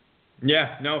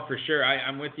 Yeah, no, for sure.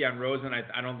 I'm with you on Rosen.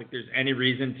 I don't think there's any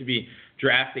reason to be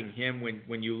drafting him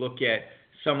when you look at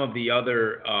some of the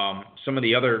other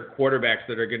quarterbacks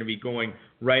that are going to be going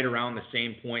right around the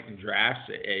same point in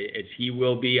drafts as he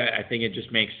will be. I think it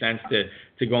just makes sense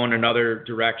to go in another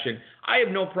direction. I have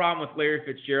no problem with Larry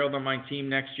Fitzgerald on my team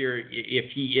next year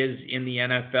if he is in the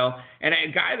NFL. And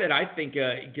a guy that I think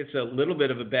gets a little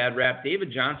bit of a bad rap,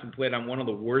 David Johnson played on one of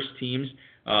the worst teams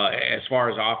as far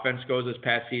as offense goes this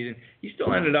past season. He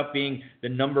still ended up being the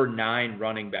number 9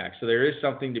 running back. So there is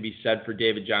something to be said for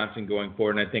David Johnson going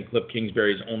forward, and I think Cliff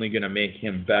Kingsbury is only going to make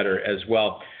him better as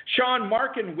well. Sean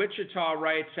Mark in Wichita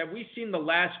writes, have we seen the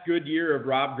last good year of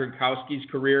Rob Gronkowski's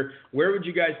career? Where would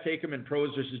you guys take him in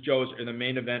Pros versus Joes or the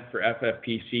main event for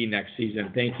FFPC next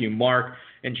season? Thank you, Mark.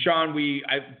 And Sean,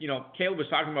 Caleb was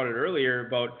talking about it earlier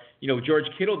about, George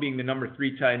Kittle being the number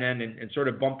 3 tight end and sort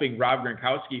of bumping Rob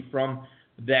Gronkowski from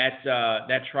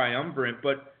that triumvirate,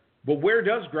 but where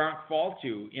does Gronk fall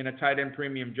to in a tight end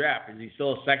premium draft? Is he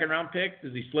still a second-round pick?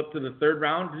 Does he slip to the 3rd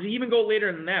round? Does he even go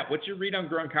later than that? What's your read on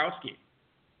Gronkowski?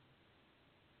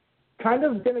 Kind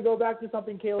of going to go back to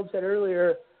something Caleb said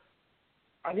earlier.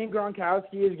 I think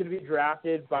Gronkowski is going to be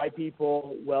drafted by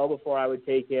people well before I would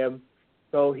take him.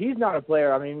 So he's not a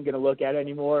player I'm even going to look at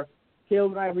anymore.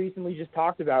 Caleb and I recently just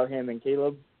talked about him, and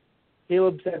Caleb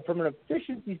said from an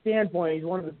efficiency standpoint, he's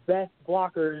one of the best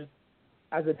blockers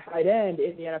as a tight end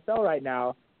in the NFL right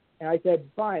now. And I said,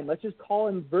 fine, let's just call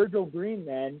him Virgil Green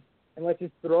then, and let's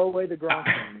just throw away the Gronk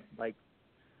thing. Like,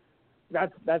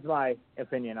 that's my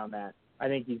opinion on that. I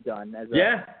think he's done as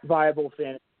a viable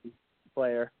fantasy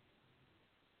player.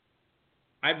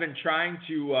 I've been trying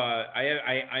to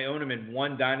I own him in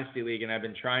one dynasty league, and I've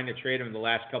been trying to trade him the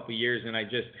last couple of years, and I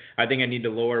think I need to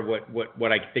lower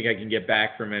what I think I can get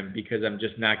back from him because I'm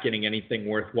just not getting anything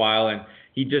worthwhile, and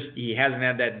he hasn't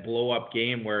had that blow up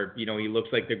game where he looks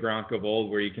like the Gronk of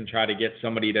old where you can try to get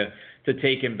somebody to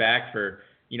take him back for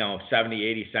 70,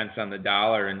 80 cents on the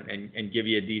dollar and give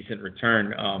you a decent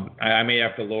return. I may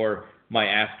have to lower my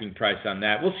asking price on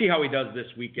that. We'll see how he does this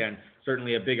weekend.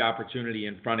 Certainly a big opportunity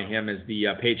in front of him as the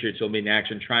Patriots will be in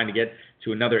action trying to get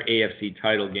to another AFC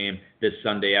title game this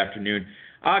Sunday afternoon.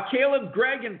 Caleb,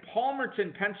 Greg in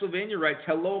Palmerton, Pennsylvania writes,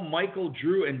 hello, Michael,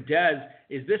 Drew, and Dez.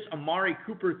 Is this Amari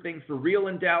Cooper thing for real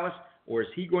in Dallas, or is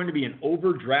he going to be an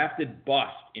overdrafted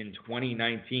bust in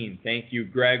 2019? Thank you,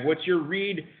 Greg. What's your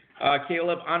read,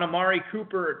 Caleb, on Amari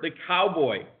Cooper, the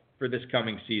Cowboy, for this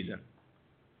coming season?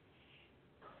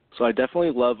 So I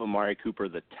definitely love Amari Cooper,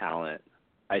 the talent.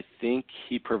 I think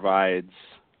he provides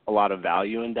a lot of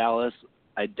value in Dallas.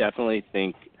 I definitely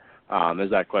think, as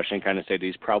that question kind of said,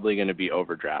 he's probably going to be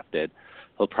overdrafted.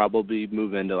 he'll probably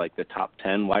move into like the top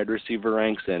 10 wide receiver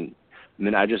ranks. And I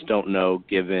mean, I just don't know,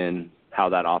 given how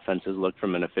that offense has looked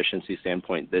from an efficiency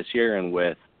standpoint this year and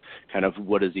with kind of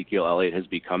what Ezekiel Elliott has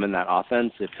become in that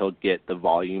offense, if he'll get the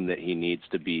volume that he needs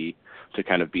to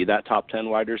kind of be that top 10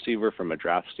 wide receiver from a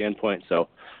draft standpoint. So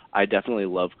I definitely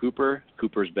love Cooper.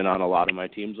 Cooper's been on a lot of my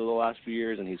teams over the last few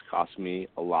years, and he's cost me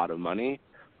a lot of money.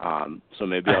 So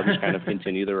maybe I'll just kind of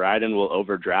continue the ride and we'll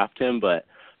overdraft him. But,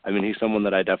 I mean, he's someone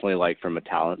that I definitely like from a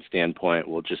talent standpoint.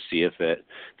 We'll just see if it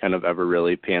kind of ever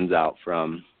really pans out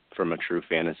from a true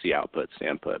fantasy output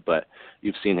standpoint. But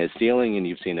you've seen his ceiling and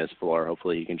you've seen his floor.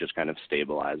 Hopefully he can just kind of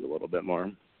stabilize a little bit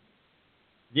more.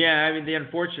 Yeah, I mean, the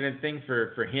unfortunate thing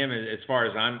for him, as far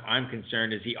as I'm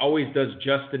concerned, is he always does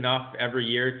just enough every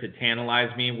year to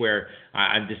tantalize me where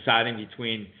I'm deciding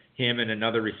between him and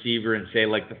another receiver and say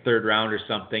like the third round or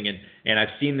something. And I've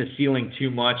seen the ceiling too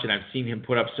much, and I've seen him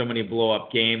put up so many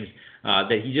blow-up games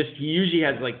that he usually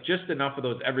has like just enough of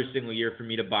those every single year for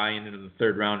me to buy into the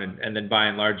third round. And then by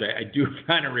and large, I do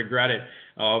kind of regret it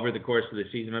over the course of the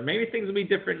season. But maybe things will be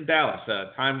different in Dallas.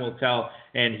 Time will tell.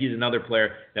 And he's another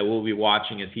player that we'll be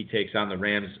watching as he takes on the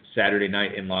Rams Saturday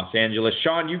night in Los Angeles.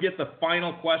 Sean, you get the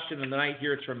final question of the night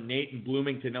here. It's from Nate in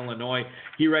Bloomington, Illinois.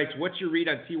 He writes, what's your read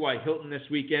on T.Y. Hilton this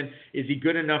weekend? Is he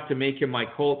good enough to make him my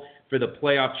Colt for the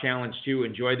playoff challenge too?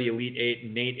 Enjoy the Elite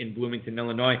Eight. Nate in Bloomington,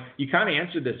 Illinois. You kind of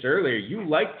answered this earlier. You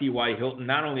like T.Y. Hilton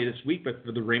not only this week, but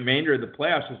for the remainder of the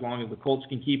playoffs as long as the Colts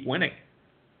can keep winning.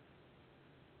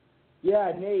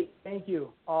 Yeah, Nate, thank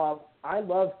you. I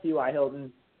love T.Y.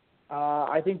 Hilton.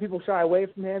 I think people shy away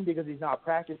from him because he's not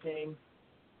practicing.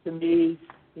 To me,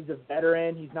 he's a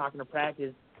veteran. He's not going to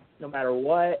practice no matter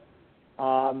what.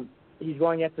 He's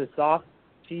going against the soft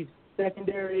Chiefs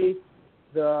secondary.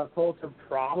 The Colts are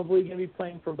probably going to be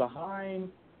playing from behind.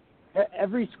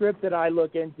 Every script that I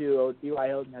look into, T.Y.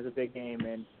 Hilton has a big game.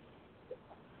 And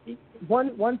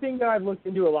one thing that I've looked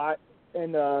into a lot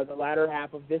in the latter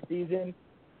half of this season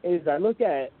is I look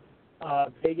at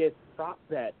Vegas prop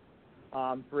bets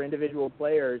for individual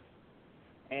players,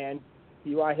 and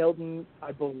T.Y. Hilton,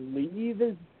 I believe,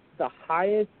 is the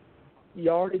highest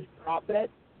yardage prop bet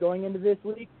going into this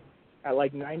week at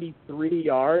like 93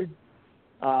 yards.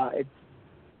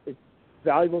 It's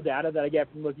valuable data that I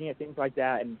get from looking at things like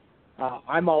that, and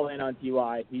I'm all in on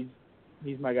T.Y.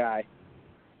 He's my guy.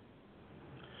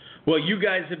 Well, you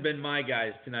guys have been my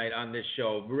guys tonight on this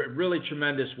show. Really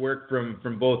tremendous work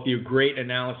from both of you. Great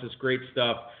analysis, great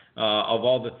stuff of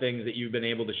all the things that you've been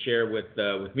able to share with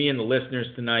me and the listeners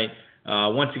tonight.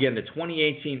 Once again, the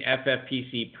 2018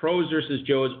 FFPC Pros versus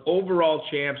Joes overall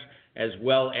champs, as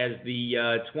well as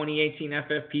the 2018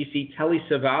 FFPC Telly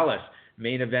Savalas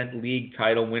Main Event League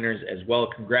title winners as well.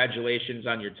 Congratulations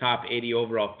on your top 80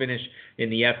 overall finish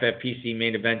in the FFPC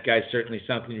Main Event, guys. Certainly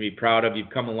something to be proud of. You've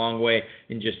come a long way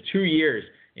in just 2 years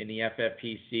in the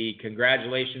FFPC.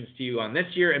 Congratulations to you on this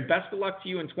year, and best of luck to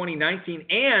you in 2019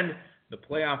 and the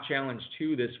Playoff Challenge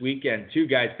 2 this weekend, too,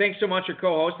 guys. Thanks so much for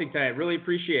co-hosting tonight. Really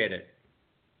appreciate it.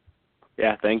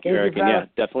 Yeah, thank you, Eric. And yeah,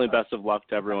 definitely best of luck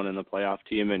to everyone in the playoff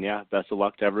team. And yeah, best of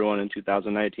luck to everyone in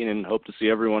 2019, and hope to see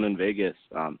everyone in Vegas.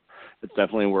 It's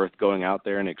definitely worth going out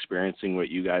there and experiencing what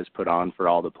you guys put on for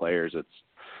all the players.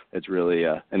 It's really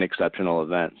an exceptional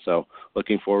event. So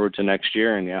looking forward to next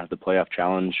year, and yeah, the playoff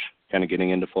challenge kind of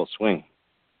getting into full swing.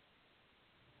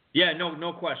 Yeah,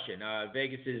 no question.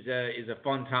 Vegas is a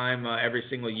fun time every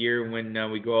single year when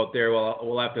we go out there.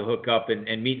 We'll have to hook up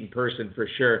and meet in person for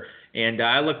sure. And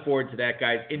I look forward to that,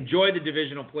 guys. Enjoy the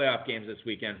divisional playoff games this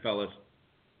weekend, fellas.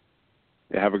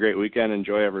 Yeah, have a great weekend.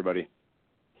 Enjoy, everybody.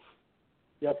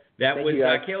 Yep. That Thank was you,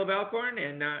 Caleb Alcorn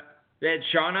and that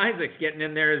Sean Isaacs getting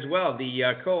in there as well, the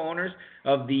co-owners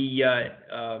of the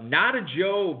Not a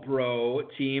Joe Bro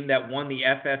team that won the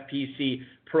FFPC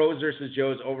Pros versus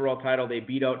Joes overall title. They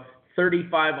beat out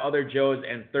 35 other Joes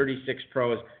and 36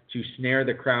 Pros to snare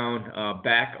the crown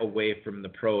back away from the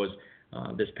Pros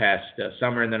this past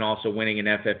summer, and then also winning an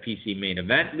FFPC Main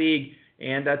Event League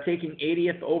and taking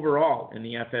 80th overall in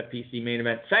the FFPC Main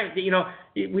Event. You know,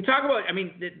 we talk about, I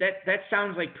mean, that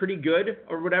sounds like pretty good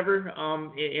or whatever,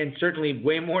 and certainly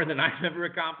way more than I've ever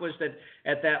accomplished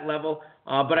at that level.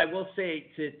 But I will say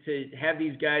to have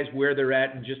these guys where they're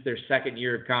at in just their second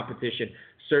year of competition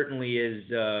certainly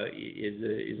is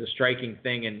a striking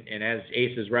thing. And as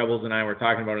Aces, Rebels, and I were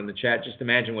talking about in the chat, just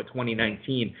imagine what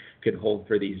 2019 could hold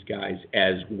for these guys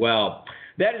as well.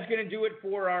 That is going to do it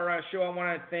for our show. I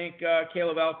want to thank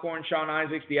Caleb Alcorn, Sean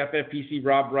Isaacs, the FFPC,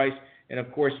 Rob Rice, and,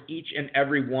 of course, each and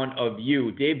every one of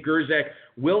you. Dave Gerzak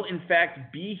will, in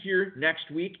fact, be here next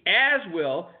week, as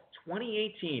will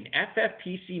 2018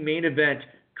 FFPC Main Event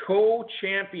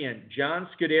co-champion John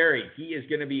Scuderi. He is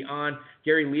going to be on.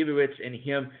 Gary Leibowitz and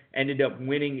him ended up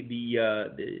winning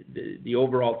the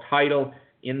overall title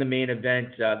in the main event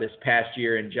this past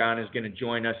year, and John is going to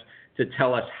join us to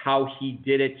tell us how he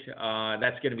did it.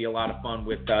 That's going to be a lot of fun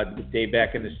with Dave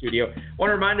back in the studio. I want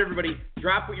to remind everybody,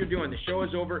 drop what you're doing. The show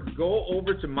is over. Go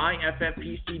over to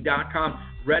myffpc.com.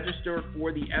 Register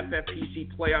for the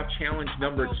FFPC Playoff Challenge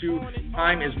number 2.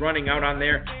 Time is running out on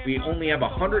there. We only have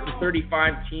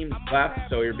 135 teams left,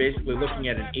 so you're basically looking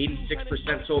at an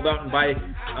 86% sold out. And by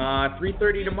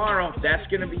 3:30 tomorrow, that's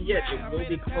going to be it. It will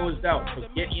be closed out. So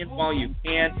get in while you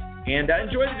can and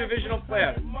enjoy the divisional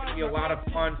playoffs. It's going to be a lot of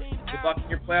fun. Good luck in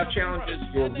your playoff challenges.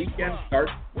 Your weekend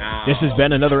starts now. This has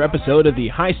been another episode of the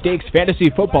High Stakes Fantasy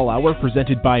Football Hour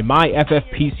presented by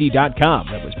myffpc.com.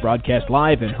 That was broadcast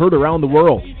live and heard around the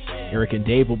world. Eric and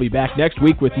Dave will be back next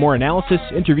week with more analysis,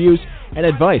 interviews, and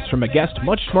advice from a guest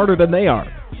much smarter than they are.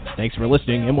 Thanks for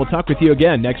listening, and we'll talk with you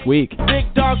again next week.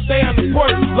 Big dog stay on the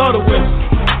porch, blow the whistle.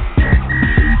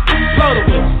 Blow the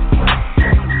whistle.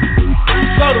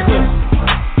 Blow the whistle.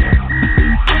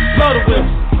 Blow the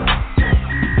whistle.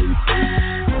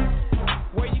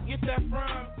 Where you get that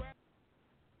from?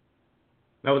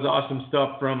 That was awesome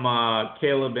stuff from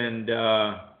Caleb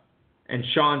and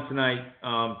Sean tonight,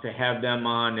 to have them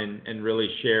on and really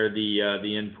share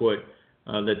the input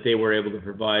that they were able to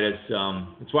provide us.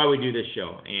 It's why we do this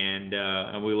show, and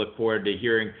we look forward to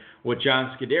hearing what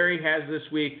John Scuderi has this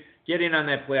week. Get in on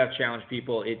that playoff challenge,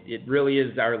 people. It really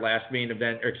is our last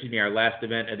our last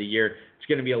event of the year. It's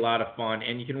going to be a lot of fun,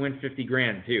 and you can win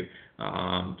 $50,000 too.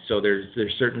 So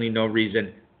there's certainly no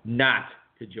reason not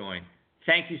to join.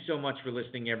 Thank you so much for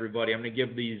listening, everybody. I'm going to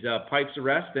give these pipes a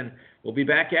rest, and we'll be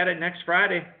back at it next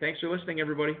Friday. Thanks for listening,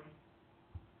 everybody.